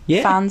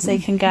fans they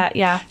can get.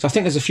 Yeah. So I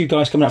think there's a few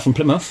guys coming out from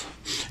Plymouth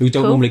who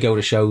don't normally go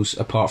to shows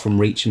apart from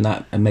Reach and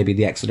that, and maybe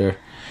the Exeter.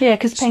 Yeah,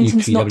 because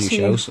Paignton's not too...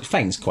 shows.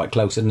 Paignton's quite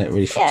close, isn't it?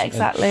 Really. Yeah,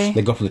 exactly.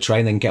 They go up on the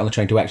train, then get on the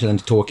train to Exeter, then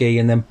to Torquay,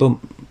 and then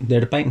boom,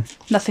 they're to Paignton.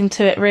 Nothing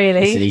to it,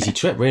 really. It's an easy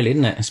trip, really,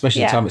 isn't it?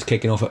 Especially the time it's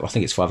kicking off. I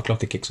think it's 5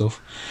 o'clock it kicks off.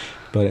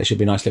 but it should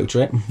be a nice little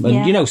trip. And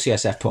Yeah. you know,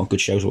 CSF put on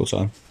good shows all the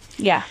time.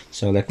 Yeah.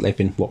 So they've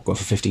been, going for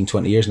 15,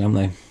 20 years now,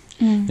 haven't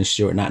they? And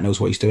Stuart Nat knows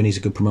what he's doing. He's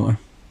a good promoter.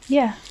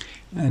 Yeah.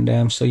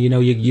 And so you know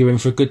you're in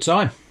for a good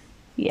time.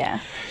 Yeah.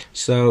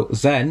 So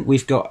then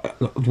we've got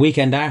the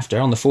weekend after,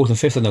 on the 4th and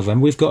 5th of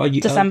November, we've got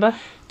December.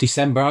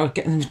 December. I'm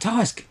getting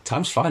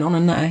time's flying on,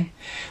 isn't it?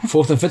 Eh?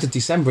 4th and 5th of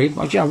December.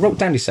 I wrote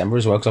down December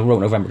as well because I wrote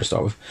November to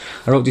start with.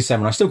 I wrote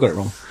December and I still got it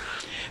wrong.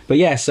 But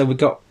yeah, so we've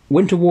got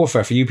Winter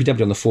Warfare for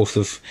UPW on the 4th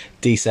of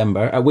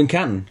December at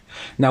Wincanton.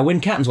 Now,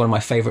 Wincanton's one of my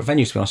favourite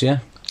venues, to be honest, yeah?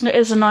 It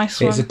is a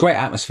nice one. It's a great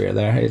atmosphere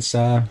there. It's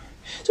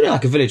only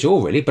like a village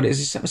hall, really, but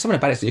it's something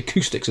about it. It's the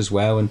acoustics as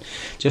well, and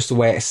just the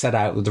way it's set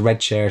out with the red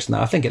chairs and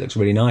that. I think it looks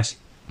really nice.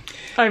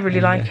 I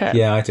really like it.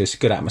 Yeah, I do. It's a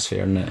good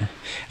atmosphere,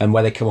 and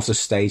where they come off the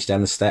stage down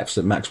the steps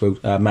that Max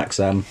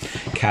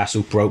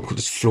Castle broke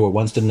the floor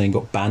once, didn't they? And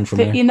got banned from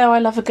But there. you know I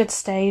love a good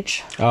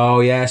stage.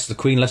 Oh yes, the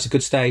Queen loves a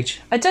good stage.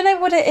 I don't know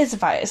what it is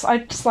about it. I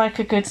just like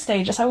a good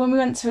stage. It's like when we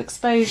went to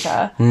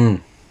Exposure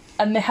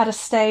and they had a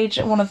stage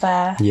at one of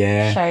their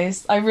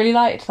shows. I really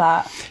liked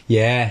that.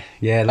 Yeah.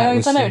 That I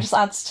was. don't know, it just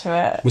adds to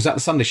it. Was that the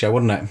Sunday show,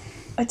 wasn't it?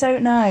 I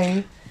don't know.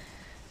 It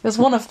was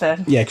one of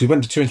them. Yeah, because we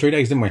went to 2 and 3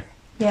 days, didn't we?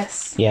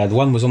 Yes. Yeah, the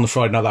one was on the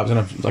Friday night. That was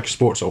in a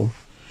sports hall.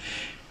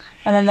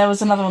 And then there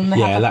was another one. They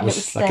had That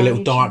was like a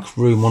little dark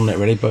room, wasn't it?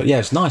 Really, but yeah,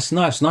 it's nice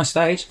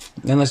stage.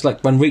 And there's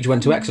like when Reach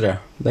went to Exeter,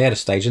 they had a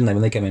stage, didn't they?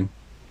 When they came in,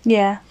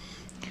 Yeah.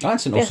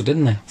 Anson also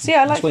didn't they? So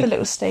yeah, I like Sweet. the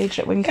little stage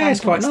at Wincanton. Yeah,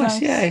 it's quite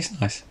nice. Yeah, it's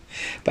nice.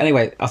 But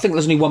anyway, I think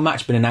there's only one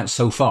match been announced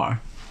so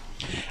far,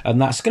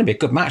 and that's going to be a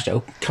good match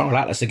though. Carl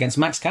Atlas against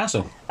Max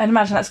Castle. I'd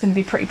imagine that's going to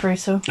be pretty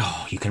brutal.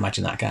 Oh, you can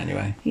imagine that, can't you?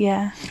 Eh?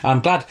 Yeah.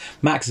 I'm glad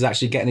Max is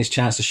actually getting his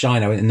chance to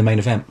shine out in the main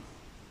event.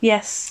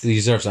 Yes. He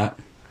deserves that.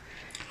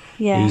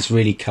 Yeah. He's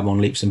really come on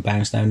leaps and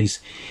bounds now, and he's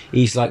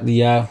like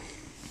the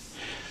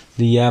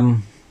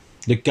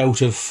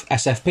goat of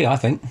SFP, I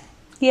think.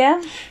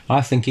 Yeah.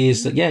 I think he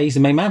is. Yeah, he's the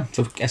main man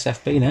for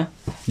SFP now.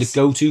 The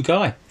go-to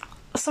guy.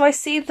 So I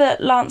see that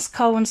Lance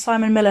Cole and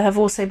Simon Miller have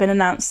also been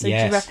announced. So do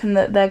Yes. you reckon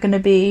that they're going to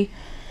be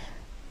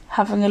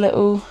having a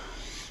little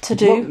to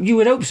do? Well, you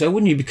would hope so,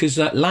 wouldn't you? Because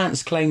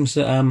Lance claims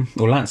that,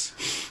 or Lance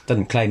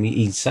doesn't claim.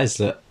 He says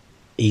that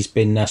he's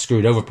been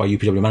screwed over by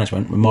UPW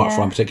management, Mark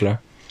Fry in particular.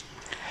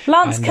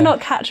 Lance And,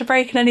 cannot catch a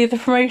break in any of the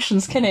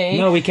promotions, can he?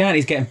 No, he can't.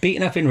 He's getting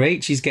beaten up in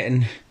Reach. He's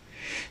getting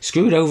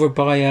screwed over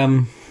by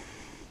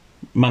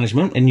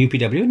management in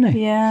UPW, isn't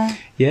he? Yeah.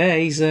 Yeah,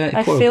 he's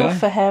I poor feel guy.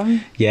 for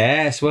him.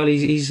 Yes, well,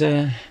 he's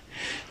you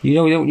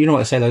know what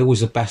they say. They're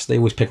always the best. They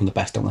always pick on the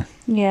best, don't they?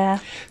 Yeah.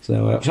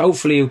 So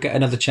hopefully he'll get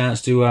another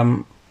chance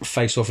to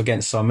face off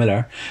against Simon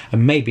Miller,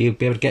 and maybe he'll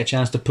be able to get a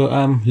chance to put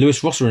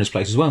Lewis Rosser in his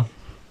place as well.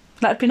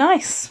 That'd be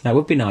nice. That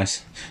would be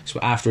nice. So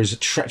after his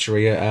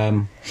treachery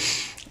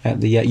at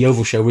the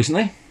Yeovil show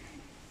recently,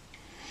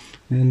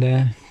 and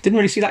didn't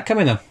really see that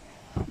coming though.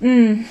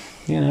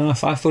 You know, I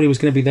thought he was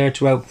going to be there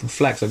to help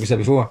Flex, like we said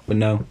before, but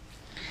no.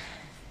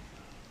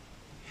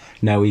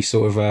 No, he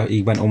sort of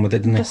he went on with it,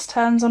 didn't he? Just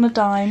turns on a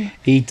dime.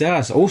 He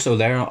does. Also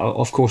there,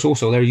 of course,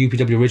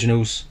 UPW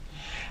Originals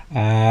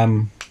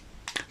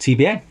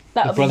TBA.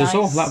 That'll the Brothers be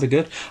Hall. nice. That'll be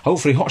good.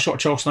 Hopefully Hotshot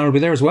Charles Snyder will be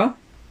there as well.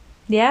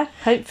 Yeah,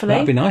 hopefully.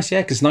 That'd be nice,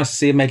 yeah, because it's nice to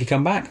see him make a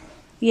comeback.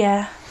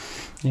 Yeah.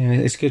 Yeah,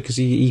 it's good because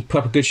he put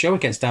up a good show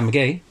against Dan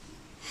McGee.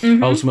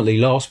 Ultimately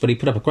lost, but he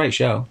put up a great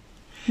show.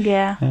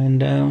 Yeah.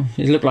 And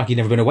it looked like he'd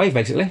never been away,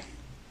 basically.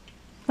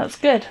 That's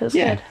good. That's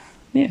Yeah. good.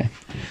 Yeah.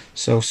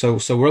 So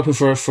we're open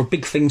for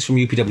big things from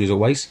UPW as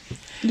always.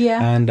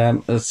 Yeah. And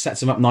it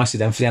sets them up nicely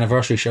then for the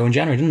anniversary show in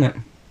January, doesn't it?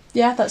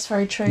 Yeah, that's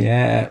very true.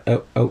 Yeah,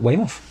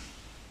 Weymouth.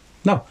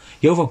 No,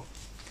 Yeovil.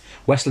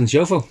 Westlands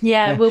Yeovil.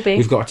 Yeah, it will be.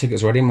 We've got our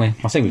tickets already, haven't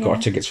we? I think we've got Yeah.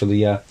 our tickets for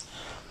the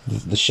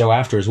show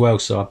after as well,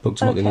 so I booked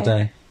them up the other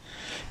Okay. day.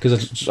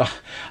 Because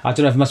I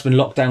don't know if it must have been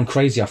locked down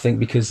crazy, I think,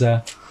 because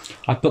I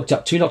booked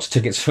up 2 lots of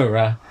tickets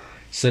for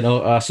St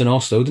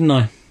Austell, didn't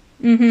I?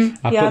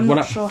 Mm-hmm. Yeah, I'm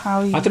not sure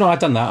how you... I don't know, I've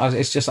done that.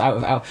 It's just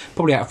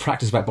probably out of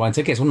practice about buying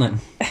tickets,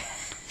 wasn't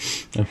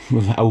it?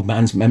 With old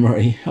man's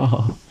memory.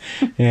 Oh,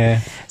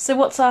 yeah. So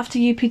what's after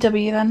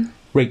UPW then?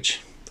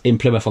 Reach in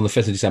Plymouth on the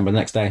 5th of December, the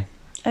next day.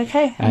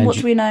 Okay, and what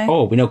do we know?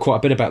 Oh, we know quite a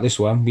bit about this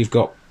one. We've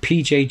got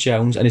PJ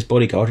Jones and his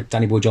bodyguard,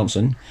 Danny Boy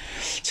Johnson,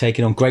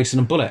 taking on Grayson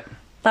and Bullet.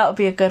 That would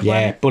be a good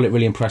Yeah, one. Bullet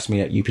really impressed me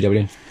at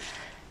UPW.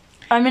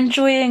 I'm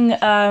enjoying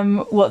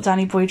what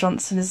Danny Boy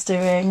Johnson is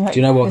doing. Do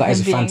you know what? with That is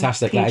him a being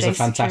fantastic PJ gimmick,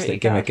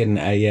 security isn't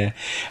it? Yeah.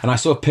 And I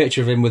saw a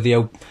picture of him with the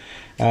old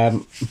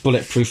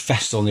Bulletproof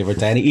vest on the other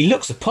day, and he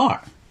looks the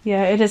part.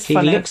 Yeah, it is He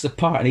funny. looks the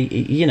part, and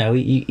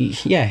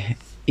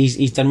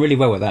he's done really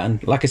well with that.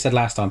 And like I said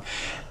last time,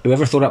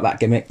 whoever thought up that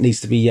gimmick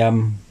needs to be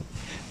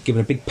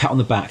given a big pat on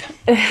the back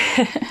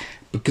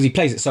because he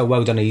plays it so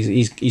well, doesn't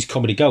he? He's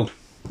comedy gold.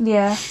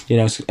 Yeah. You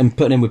know, and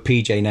putting him with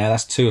PJ now,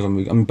 that's 2 of them.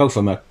 I mean, both of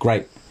them are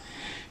great,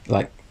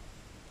 like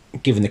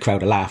giving the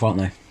crowd a laugh, aren't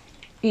they?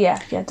 Yeah,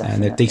 definitely.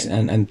 And they're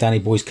decent. And Danny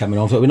Boy's coming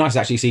on, so it'd be nice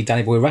to actually see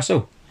Danny Boy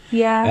wrestle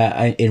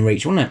Yeah. in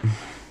Reach, wouldn't it?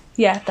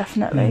 Yeah,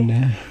 definitely.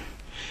 And,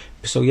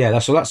 so yeah,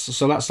 that's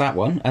that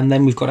one. And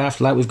then we've got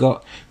after that, we've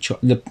got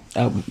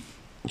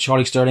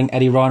Charlie Sterling,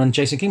 Eddie Ryan, and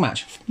Jason King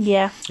match.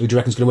 Yeah. Who do you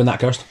reckon's going to win that,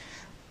 Kirst?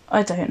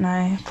 I don't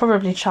know.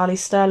 Probably Charlie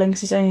Sterling,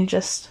 because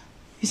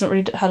he's not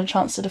really had a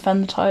chance to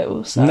defend the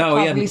title, so No,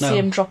 I he can't really hasn't, see no.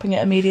 him dropping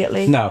it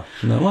immediately. No.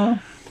 Well,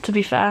 To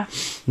be fair.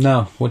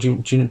 no. What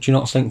do you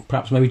not think?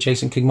 Perhaps maybe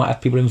Jason King might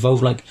have people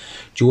involved, like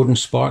Jordan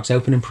Sparks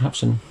helping him,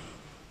 perhaps, and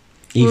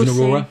even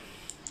We'll Aurora.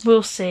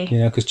 We'll see.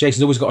 Yeah, because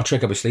Jason's always got a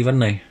trick up his sleeve,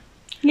 hasn't he?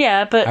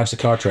 Yeah, but House of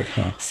card trick.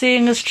 Huh?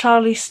 seeing as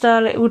Charlie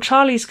Sterling... Well,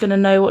 Charlie's going to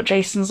know what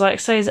Jason's like,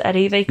 so is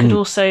Eddie. They could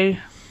also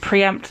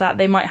preempt that.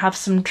 They might have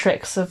some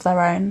tricks of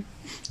their own.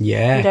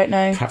 Yeah. You don't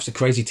know. Perhaps the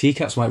Crazy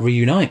Teacups might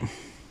reunite.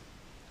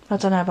 I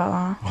don't know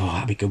about that. Oh,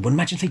 that'd be good. Wouldn't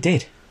imagine if they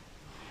did.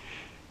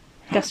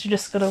 Guess we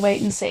just got to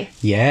wait and see.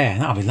 Yeah,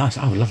 that'd be nice.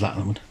 I would love that.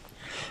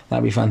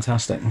 That'd be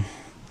fantastic.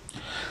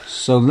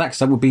 So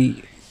next up would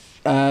be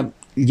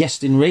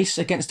Yestin Reese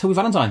against Toby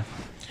Valentine.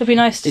 It'd be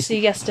nice to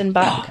see Yestin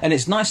back. And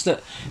it's nice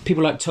that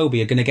people like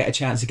Toby are going to get a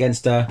chance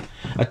against a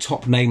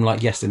top name like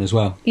Yestin as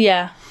well.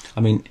 Yeah.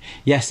 I mean,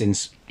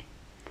 Yestin's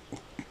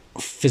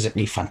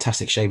physically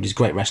fantastic shape. He's a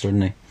great wrestler,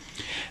 isn't he?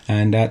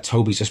 And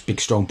Toby's just a big,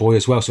 strong boy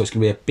as well. So it's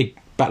going to be a big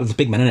battle of the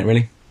big men, isn't it,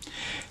 really?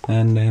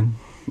 And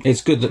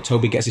it's good that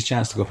Toby gets his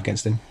chance to go up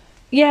against him.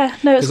 Yeah,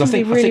 no, it's Because going to be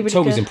I really, think really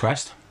Toby's good.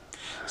 impressed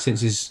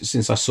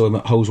since I saw him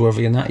at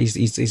Holsworthy and that.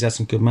 He's had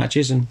some good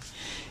matches and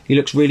he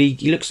looks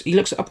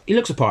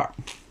a part.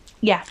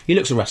 Yeah. He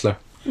looks a wrestler.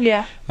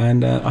 Yeah.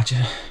 And I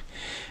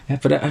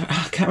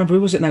can't remember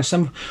who was it now.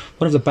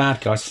 One of the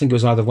bad guys. I think it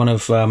was either one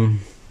of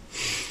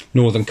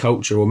Northern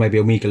Culture or maybe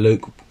Omega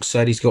Luke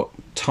said he's got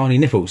tiny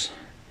nipples,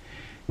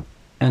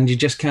 and you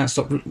just can't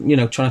stop,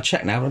 trying to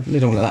check now. They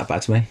don't look that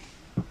bad to me.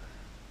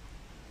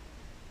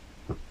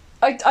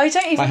 I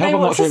don't even I hope know I'm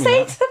what not to dreaming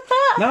say that. to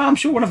that. No, I'm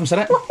sure one of them said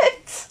it.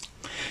 What?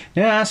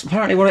 Yeah, that's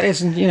apparently what it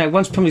is. And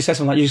once somebody says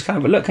something like, you just can't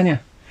have a look, can you?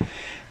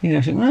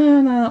 You think,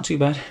 no, not too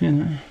bad.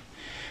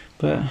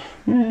 But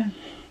yeah,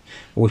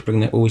 always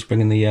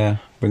bring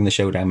the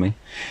show down me.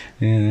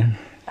 Yeah,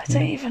 I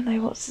don't even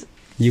know what's...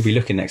 you'll be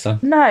looking next time.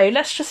 No,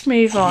 let's just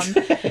move on.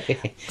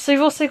 So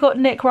we've also got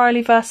Nick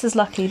Riley versus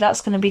Lucky.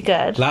 That's going to be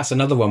good. That's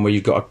another one where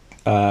you've got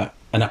an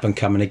up and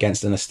coming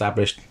against an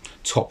established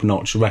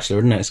top-notch wrestler,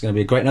 isn't it? It's going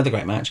to be another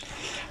great match.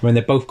 I mean,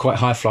 they're both quite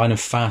high-flying and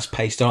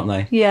fast-paced, aren't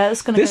they? Yeah,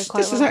 it's going to go quite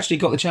This well. has actually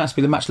got the chance to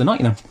be the match of the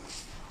night,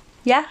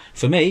 Yeah,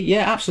 For me,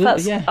 yeah,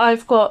 absolutely, yeah.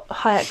 I've got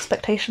high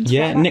expectations for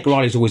Yeah, that Nick match.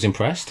 Riley's always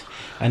impressed,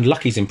 and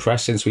Lucky's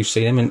impressed since we've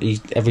seen him,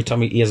 and every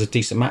time he has a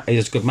decent match, he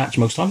has a good match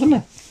most times,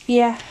 doesn't he?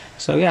 Yeah.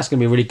 So yeah, it's going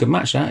to be a really good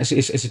match. That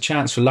it's a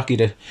chance for Lucky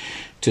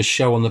to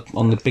show on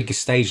the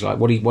biggest stage like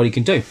what he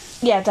can do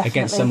Yeah, definitely.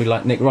 against somebody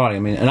like Nick Riley. I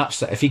mean, an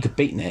upset if he could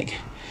beat Nick.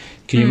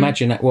 Can you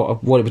imagine what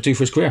it would do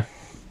for his career?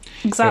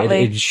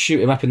 Exactly. It'd shoot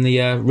him up in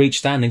the reach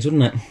standings,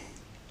 wouldn't it?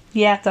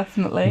 Yeah,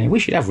 definitely. Yeah, we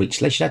should have reach.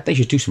 They should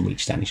do some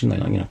reach standings,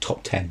 shouldn't they? Like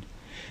top 10,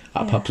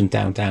 ups and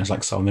downs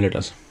like Sol Miller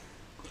does.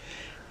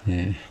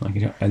 Yeah,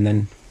 and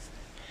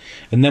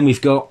then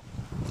we've got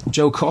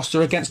Joe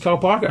Costa against Carl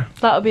Parker.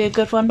 That would be a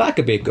good one. That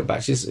could be a good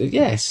match.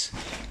 Yes,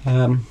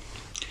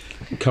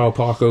 Carl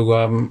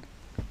Parker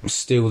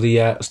steal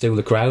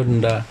the crowd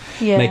and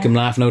make them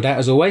laugh, no doubt,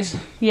 as always.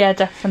 Yeah,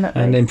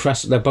 definitely. And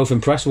impress. They're both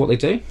impressed with what they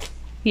do.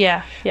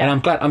 Yeah. And I'm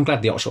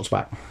glad the Hotshot's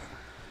back.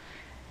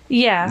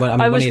 Yeah, Well, I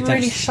mean, I when was he really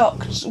attempts-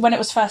 shocked when it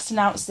was first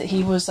announced that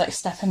he was like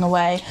stepping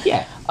away.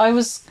 Yeah. I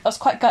was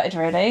quite gutted,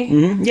 really.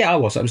 Yeah, I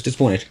was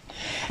disappointed.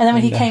 And then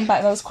when he came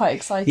back, that was quite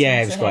exciting. Yeah,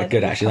 it to was hear quite that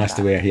good he'd actually. come Nice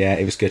to back. hear. Yeah,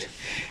 it was good,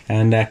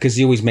 and because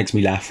he always makes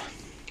me laugh.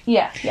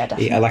 Yeah,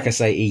 definitely. Like I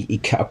say, he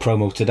cut a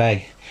promo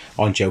today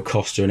on Joe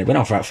Costa, and it went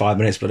on for about 5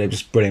 minutes, but it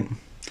was brilliant.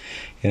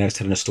 He was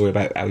telling a story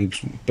about how he was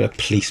a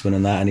policeman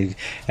and that, and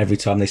every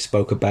time they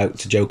spoke about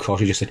to Joe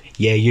Costa, he just said,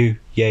 "Yeah, you,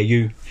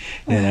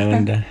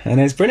 and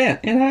it's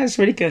brilliant. It's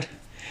really good.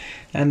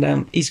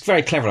 And he's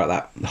very clever like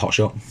that, the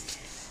Hotshot.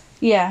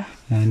 Yeah.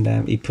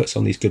 And he puts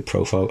on these good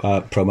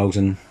promos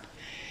and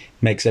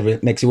makes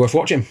it worth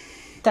watching.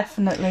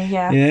 Definitely,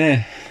 yeah.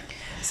 Yeah.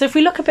 So if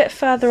we look a bit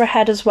further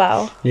ahead as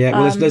well. Yeah,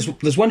 well,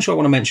 there's one show I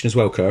want to mention as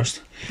well,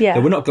 Kirst. Yeah.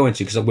 That we're not going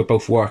to because we're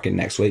both working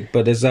next week.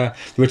 But there's the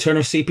return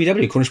of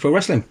CPW, Cornish Pro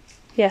Wrestling.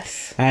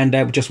 Yes. And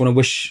we just want to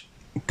wish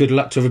good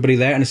luck to everybody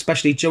there, and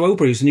especially Joe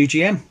Obery, who's the new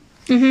GM.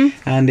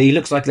 Mm-hmm. And he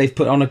looks like they're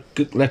putting on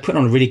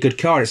a really good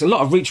card. It's a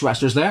lot of Reach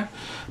wrestlers there.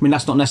 I mean,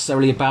 that's not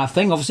necessarily a bad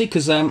thing, obviously,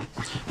 because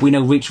we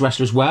know Reach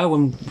wrestlers well,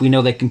 and we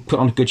know they can put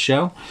on a good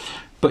show.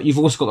 But you've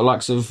also got the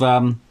likes of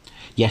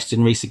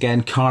Yestin Reese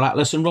again, Carl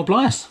Atlas, and Rob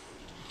Lyas.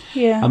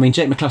 Yeah. I mean,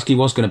 Jake McCluskey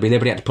was going to be there,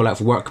 but he had to pull out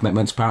for work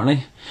commitments,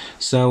 apparently.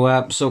 So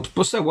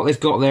what they've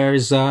got there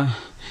is a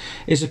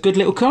good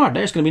little card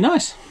there. It's going to be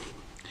nice.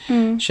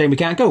 Shame we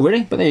can't go,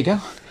 really, but there you go.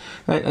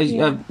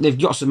 They've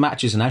got some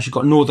matches now. You've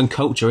got Northern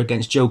Culture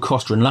against Joe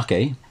Costa and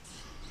Lucky.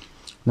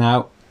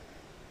 Now,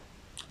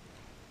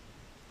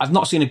 I've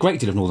not seen a great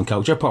deal of Northern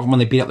Culture, apart from when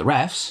they beat up the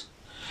refs.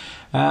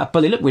 But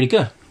they look really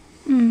good.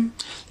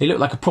 They look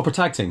like a proper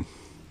tag team.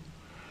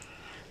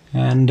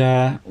 And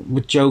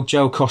with Joe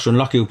Costa and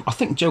Lucky, I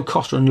think Joe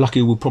Costa and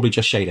Lucky will probably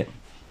just shade it.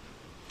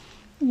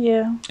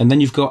 Yeah. And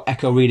then you've got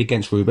Echo Reed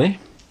against Ruby.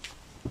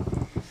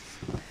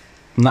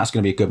 And that's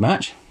going to be a good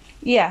match.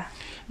 Yeah.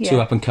 Two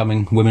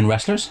up-and-coming women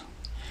wrestlers.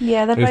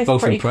 Yeah, they're We've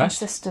both pretty impressed.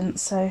 consistent,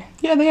 so...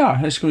 Yeah, they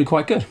are. It's going to be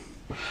quite good.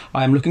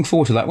 I am looking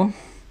forward to that one.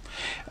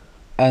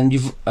 And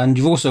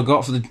you've also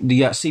got for the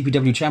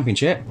CPW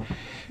Championship,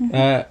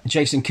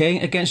 Jason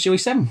King against Joey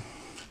 7.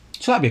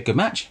 So that'd be a good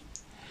match.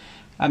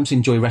 I haven't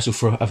seen Joey wrestle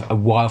for a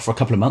while, for a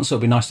couple of months, so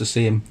it'd be nice to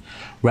see him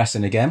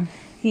wrestling again.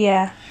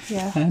 Yeah.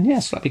 And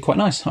yes, that'd be quite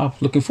nice. I'm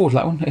looking forward to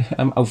that one.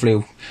 Hopefully,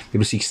 we'll be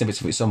able to see snippets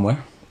of it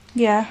somewhere.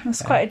 Yeah,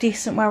 it's quite a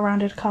decent,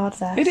 well-rounded card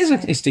there. It is.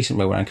 It's a decent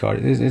well-rounded card.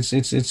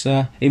 It's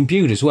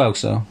imbued as well,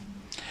 so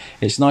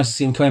it's nice to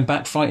see him coming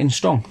back fighting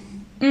strong.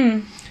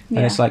 And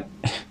it's like,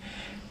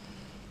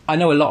 I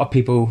know a lot of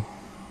people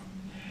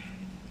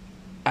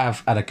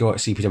have had a go at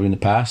CPW in the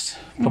past,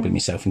 probably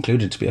myself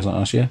included, to be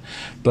honest with you.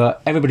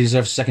 But everybody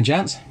deserves a second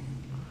chance,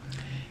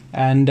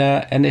 and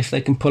if they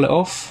can pull it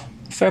off,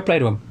 fair play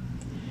to them.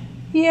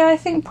 Yeah, I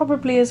think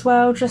probably as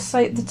well. Just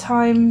like the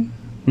time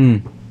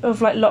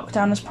of like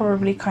lockdown has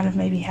probably kind of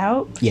maybe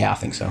helped. Yeah, I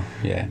think so.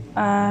 Yeah.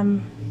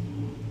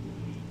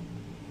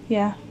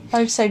 Yeah, I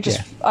would say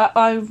just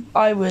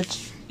I would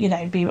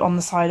be on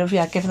the side of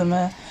give them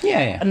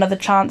another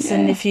chance,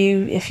 and if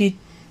you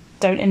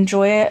don't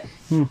enjoy it,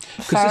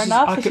 fair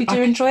enough. If you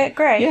do enjoy it,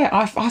 great. Yeah,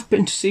 I've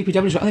been to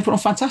CPWs and they put on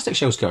fantastic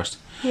shows, Kirst.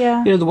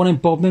 Yeah. The one in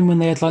Bodmin when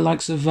they had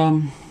likes of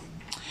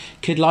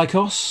Kid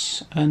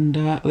Lycos, and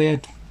they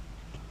had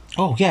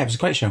it was a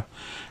great show,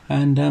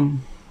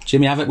 and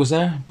Jimmy Havoc was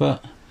there,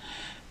 but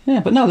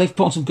no, they've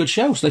put on some good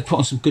shows. They've put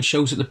on some good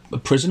shows at the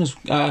prison,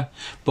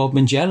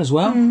 Bodmin Jail as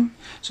well.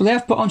 So they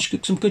have put on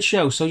some good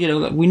shows. So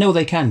we know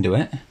they can do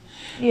it.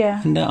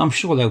 Yeah. And I'm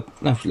sure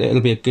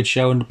it'll be a good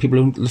show, and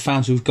the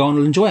fans who've gone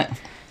will enjoy it.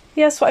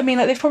 Yeah, that's what I mean.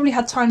 Like, they've probably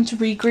had time to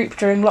regroup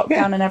during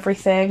lockdown and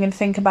everything, and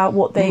think about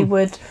what they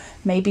would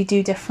maybe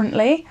do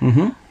differently.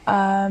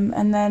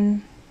 And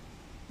then,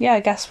 I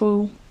guess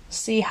we'll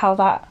see how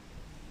that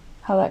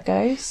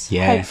goes.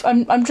 Yeah.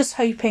 I'm just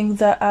hoping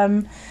that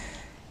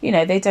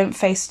they don't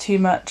face too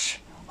much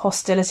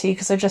hostility,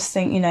 because I just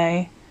think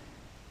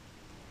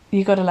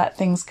you got to let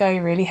things go,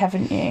 really,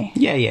 haven't you?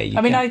 Yeah.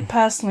 I mean, I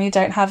personally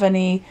don't have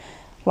any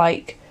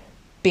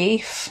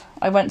beef.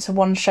 I went to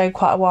one show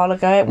quite a while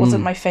ago. It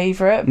wasn't my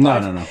favourite.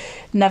 No.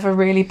 Never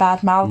really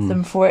bad-mouthed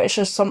them for it. It's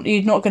just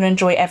you're not going to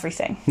enjoy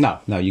everything. No.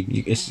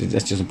 It's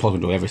just impossible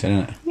to do everything,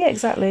 isn't it? Yeah,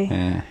 exactly.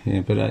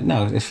 Yeah. But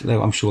no,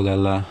 I'm sure they'll.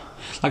 Like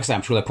I say,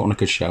 I'm sure they'll put on a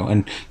good show,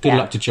 and good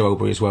luck to Joe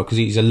Obery as well, because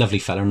he's a lovely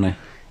fella, isn't he?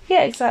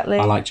 Yeah, exactly.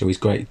 I like Joe. He's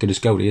great, good as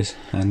gold he is,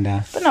 and.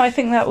 But no, I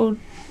think that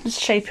is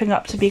shaping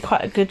up to be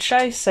quite a good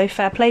show. So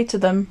fair play to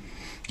them.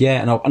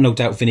 Yeah, and no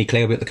doubt Vinny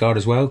Clay will be at the card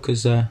as well,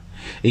 because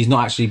he's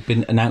not actually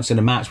been announced in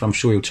a match, but I'm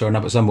sure he'll turn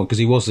up at some point, because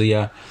he was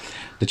the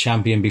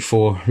champion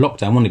before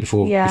lockdown, wasn't he?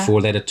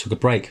 Before they took a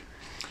break.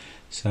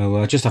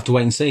 So just have to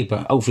wait and see.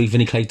 But hopefully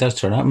Vinny Clay does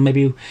turn up, and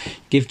maybe he'll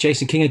give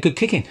Jason King a good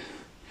kicking.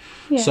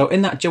 Yeah. So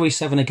in that Joey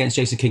 7 against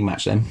Jason King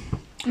match, then,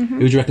 who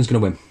do you reckon's going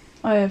to win?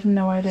 I have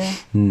no idea.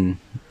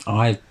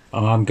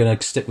 I'm going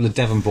to stick with the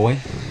Devon boy.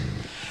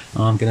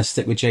 I'm going to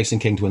stick with Jason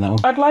King to win that one.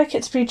 I'd like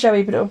it to be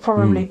Joey, but it will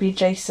probably be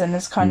Jason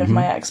as kind of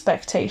my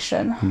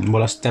expectation.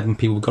 Well, us Devon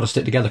people, we've got to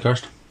stick together,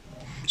 Kirst.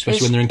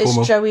 Especially when they're in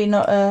Cornwall. Is Joey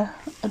not a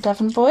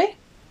Devon boy?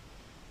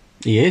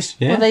 He is,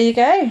 yeah. Well, there you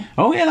go.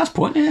 Oh, yeah, that's the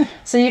point, yeah.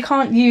 So you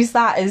can't use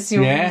that as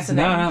your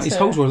reasoning. No, he's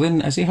Holdsworth,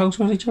 isn't he? Is he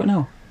Holdsworth?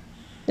 No.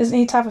 Isn't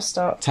he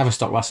Tavistock?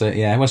 Tavistock, that's it,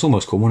 yeah. Well, it's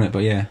almost Cornwall, isn't it?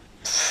 But yeah.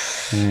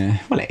 Yeah.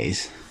 Well, it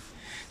is.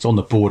 It's on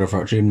the border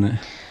virtually, isn't it?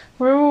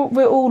 We're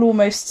all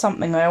almost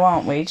something, though,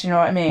 aren't we? Do you know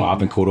what I mean? Well, I've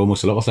been called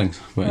almost a lot of things.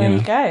 But, there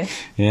you go.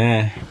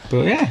 Yeah.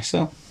 But yeah,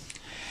 so...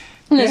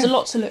 And there's a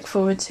lot to look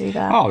forward to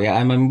there. Oh, yeah.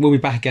 I mean, we'll be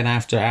back again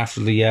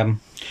after the...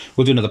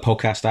 we'll do another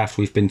podcast after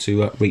we've been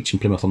to Reach in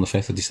Plymouth on the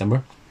 5th of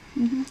December.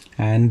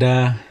 And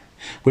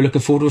we're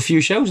looking forward to a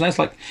few shows. And it's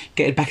like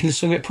getting back in the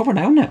swing of it proper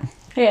now, isn't it?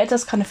 Yeah, it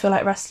does kind of feel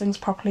like wrestling's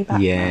properly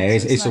back. Yeah, now,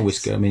 so it's nice. always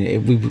good. I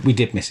mean, we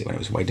did miss it when it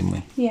was away, didn't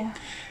we? Yeah.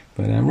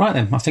 But right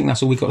then, I think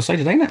that's all we've got to say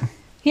today, isn't it?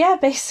 Yeah,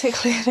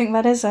 basically, I think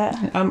that is it.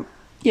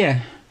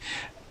 Yeah.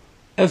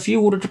 Have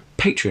you ordered a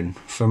Patreon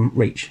from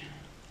Reach?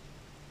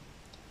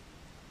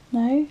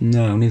 No?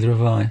 No, neither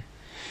have I.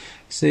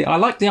 See, I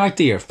like the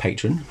idea of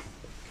Patreon.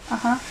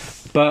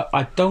 But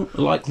I don't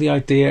like the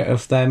idea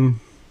of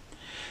them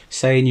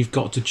saying you've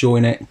got to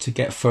join it to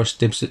get first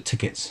dibs at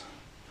tickets.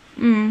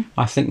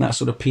 I think that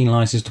sort of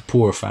penalises the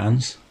poorer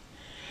fans.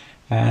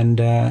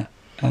 And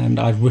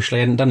I wish they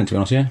hadn't done it, to be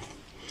honest with you.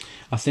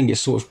 I think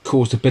it's sort of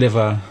caused a bit of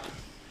a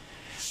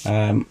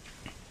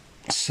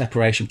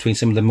separation between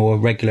some of the more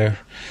regular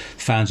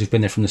fans who've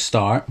been there from the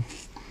start,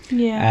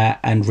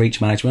 and Reach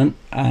management,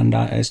 and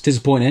it's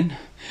disappointing.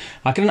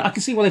 I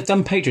can see why they've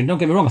done Patreon. Don't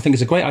get me wrong. I think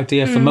it's a great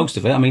idea for most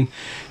of it. I mean,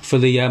 for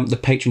the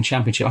Patreon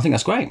Championship, I think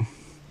that's great.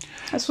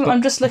 That's what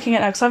I'm just looking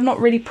at now, because I've not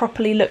really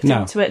properly looked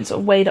into it and sort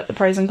of weighed up the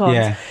pros and cons.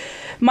 Yeah.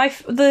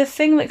 The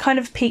thing that kind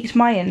of piqued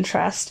my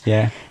interest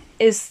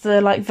is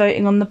the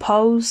voting on the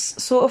polls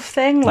sort of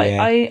thing.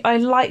 I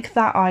like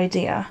that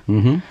idea.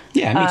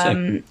 Yeah, me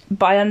too.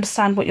 But I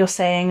understand what you're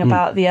saying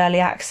about the early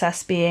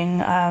access being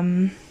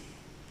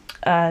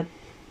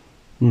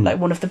like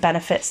one of the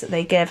benefits that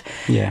they give.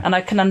 Yeah. And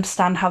I can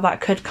understand how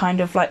that could kind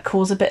of like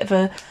cause a bit of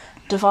a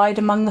divide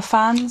among the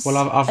fans. Well,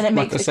 I've and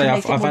like I say,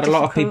 I've had a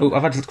lot of people.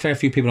 I've had a fair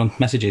few people on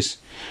messages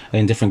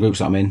in different groups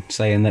that I'm in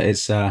saying that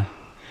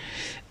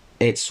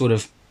it's sort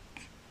of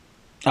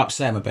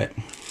upset them a bit.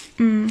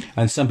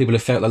 And some people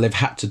have felt that they've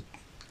had to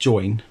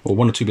join, or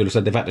one or two people have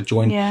said they've had to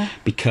join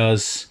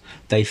because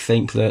they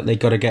think that they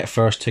got to get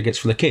first tickets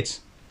for the kids.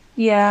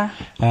 Yeah.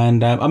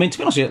 And I mean, to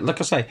be honest with you, like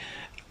I say,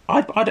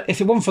 I'd,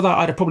 if it wasn't for that,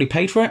 I'd have probably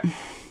paid for it.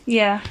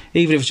 Yeah.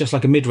 Even if it's just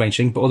like a mid-range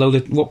thing. But although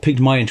what piqued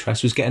my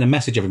interest was getting a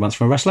message every month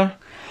from a wrestler.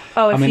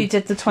 Oh, if you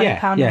did the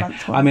 £20 a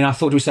month one. I mean, I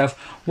thought to myself,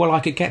 well,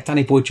 I could get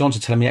Danny Boyd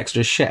Johnson telling me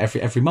extra shit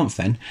every month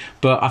then,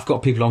 but I've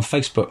got people on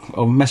Facebook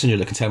or Messenger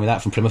that can tell me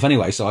that from Plymouth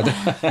anyway. So I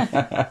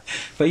don't.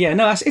 But yeah,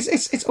 no,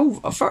 it's all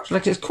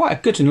like it's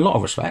quite good in a lot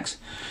of respects.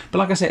 But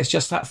like I said, it's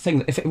just that thing.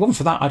 That if it wasn't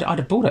for that, I'd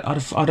have bought it.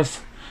 I'd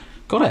have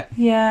got it.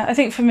 Yeah, I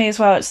think for me as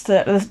well, it's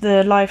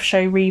the live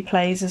show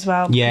replays as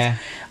well. Yeah,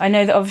 I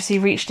know that obviously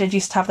Reach did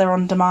used to have their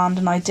on demand,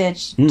 and I did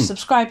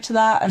subscribe to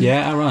that. And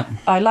yeah, all right.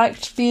 I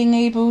liked being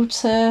able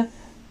to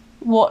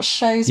watch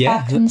shows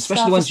back and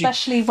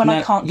especially when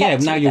I can't get to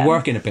them. Yeah, now you're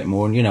working a bit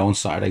more, and on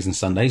Saturdays and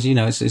Sundays,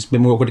 it's a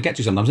bit more awkward to get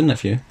to sometimes, isn't it,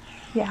 for you?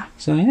 Yeah.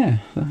 So yeah,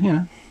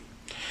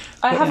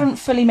 I haven't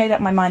fully made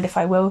up my mind if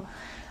I will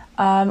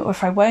or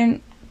if I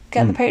won't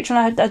get the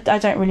Patreon. I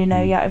don't really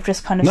know yet. I've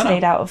just kind of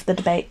stayed out of the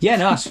debate. Yeah,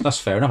 no, that's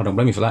fair enough. I don't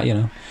blame you for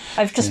that.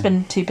 I've just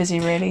been too busy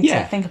really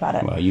to think about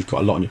it. Well, you've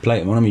got a lot on your plate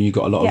at the moment. I mean, you've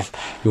got a lot of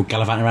you're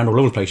gallivanting around all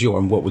over the place. You're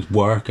on what with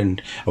work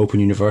and Open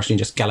University and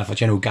just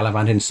gallivanting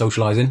and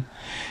socialising.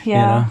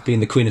 Yeah, being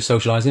the queen of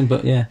socialising.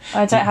 But yeah,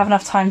 I don't have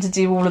enough time to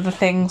do all of the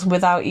things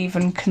without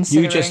even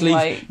considering.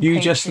 You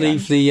just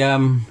leave the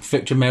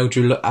Victor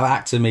Meldrew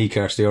actor me,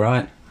 Kirsty. All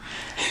right.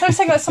 I'm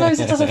saying that sometimes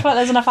it doesn't feel like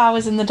there's enough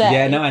hours in the day.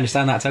 Yeah, no, I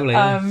understand that totally.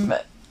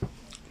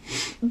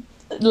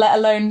 Let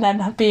alone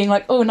then being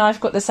like, oh, now I've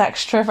got this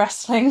extra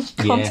wrestling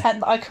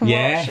content that I can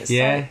watch.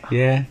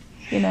 Yeah.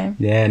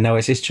 Yeah, no,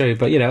 it's true.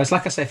 But, it's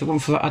like I say, if it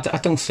wasn't for that, I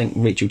don't think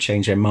Reach will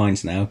change their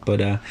minds now.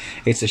 But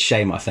it's a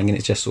shame, I think, and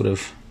it's just sort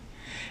of,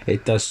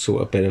 it does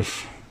sort of a bit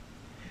of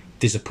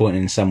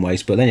disappointing in some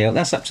ways. But then,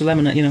 that's up to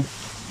them, and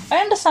I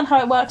understand how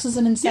it works as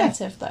an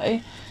incentive,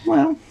 though.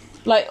 Well,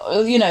 like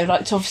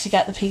to obviously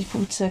get the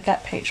people to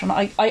get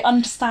Patreon. I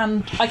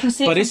understand. I can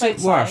see it. But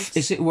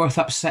is it worth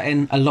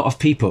upsetting a lot of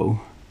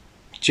people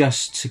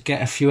just to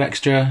get a few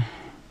extra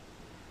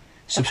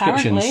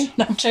subscriptions? Apparently.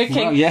 No, I'm joking.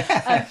 Well,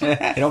 yeah.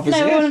 It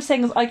obviously what I'm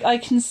saying is I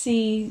can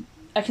see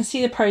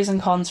the pros and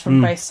cons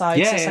from both sides.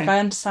 Yeah, it's like I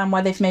understand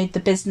why they've made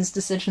the business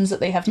decisions that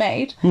they have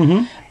made,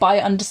 but I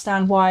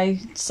understand why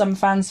some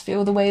fans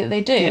feel the way that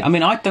they do. Yeah, I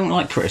mean, I don't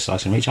like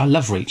criticising Reach. I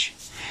love Reach.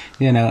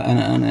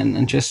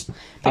 And just...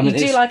 But you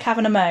do like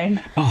having a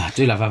moan. Oh, I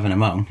do love having a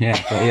moan,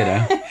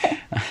 yeah.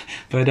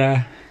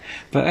 But,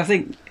 but I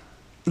think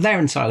they're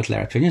entitled to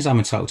their opinions. I'm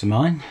entitled to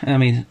mine. I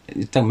mean,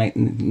 it don't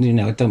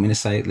mean to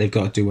say they've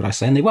got to do what I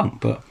say, and they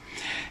won't. But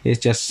it's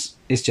just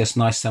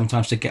nice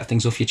sometimes to get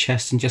things off your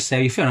chest and just say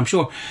how you feel.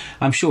 And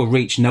I'm sure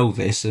Reach know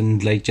this,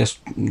 and they just...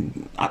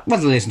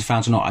 Whether they listen to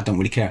fans or not, I don't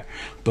really care.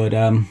 But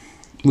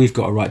we've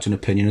got a right to an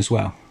opinion as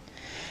well.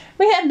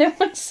 Yeah, no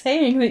one's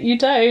saying that you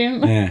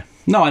don't. Yeah.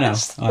 No, I know.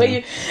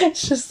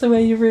 It's just the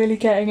way you're really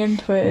getting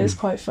into it is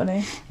quite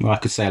funny. Well, I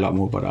could say a lot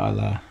more, but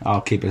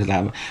I'll keep it at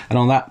that. And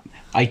on that,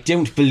 I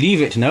don't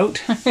believe it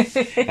note.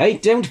 I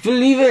don't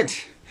believe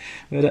it.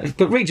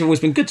 But Reach have always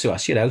been good to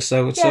us,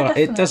 So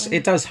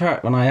it does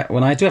hurt when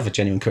I do have a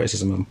genuine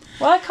criticism of them.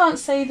 Well, I can't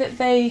say that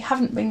they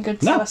haven't been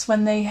good to us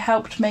when they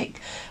helped make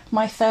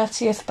my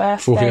 30th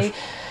birthday 40th.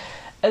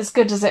 As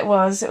good as it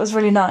was. It was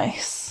really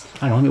nice.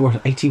 Hang on, it was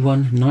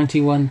 81,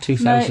 91,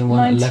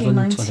 2001, 11,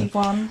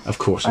 1991. Of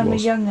course it was. I'm a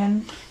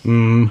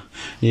young'un.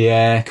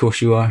 Yeah, of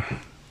course you are.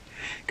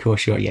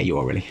 Yeah, you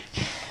are really.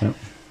 Yep.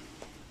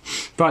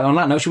 Right, on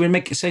that note, should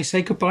we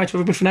say goodbye to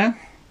everybody for now?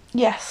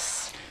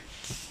 Yes.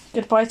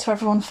 Goodbye to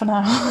everyone for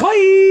now.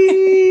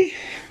 Bye!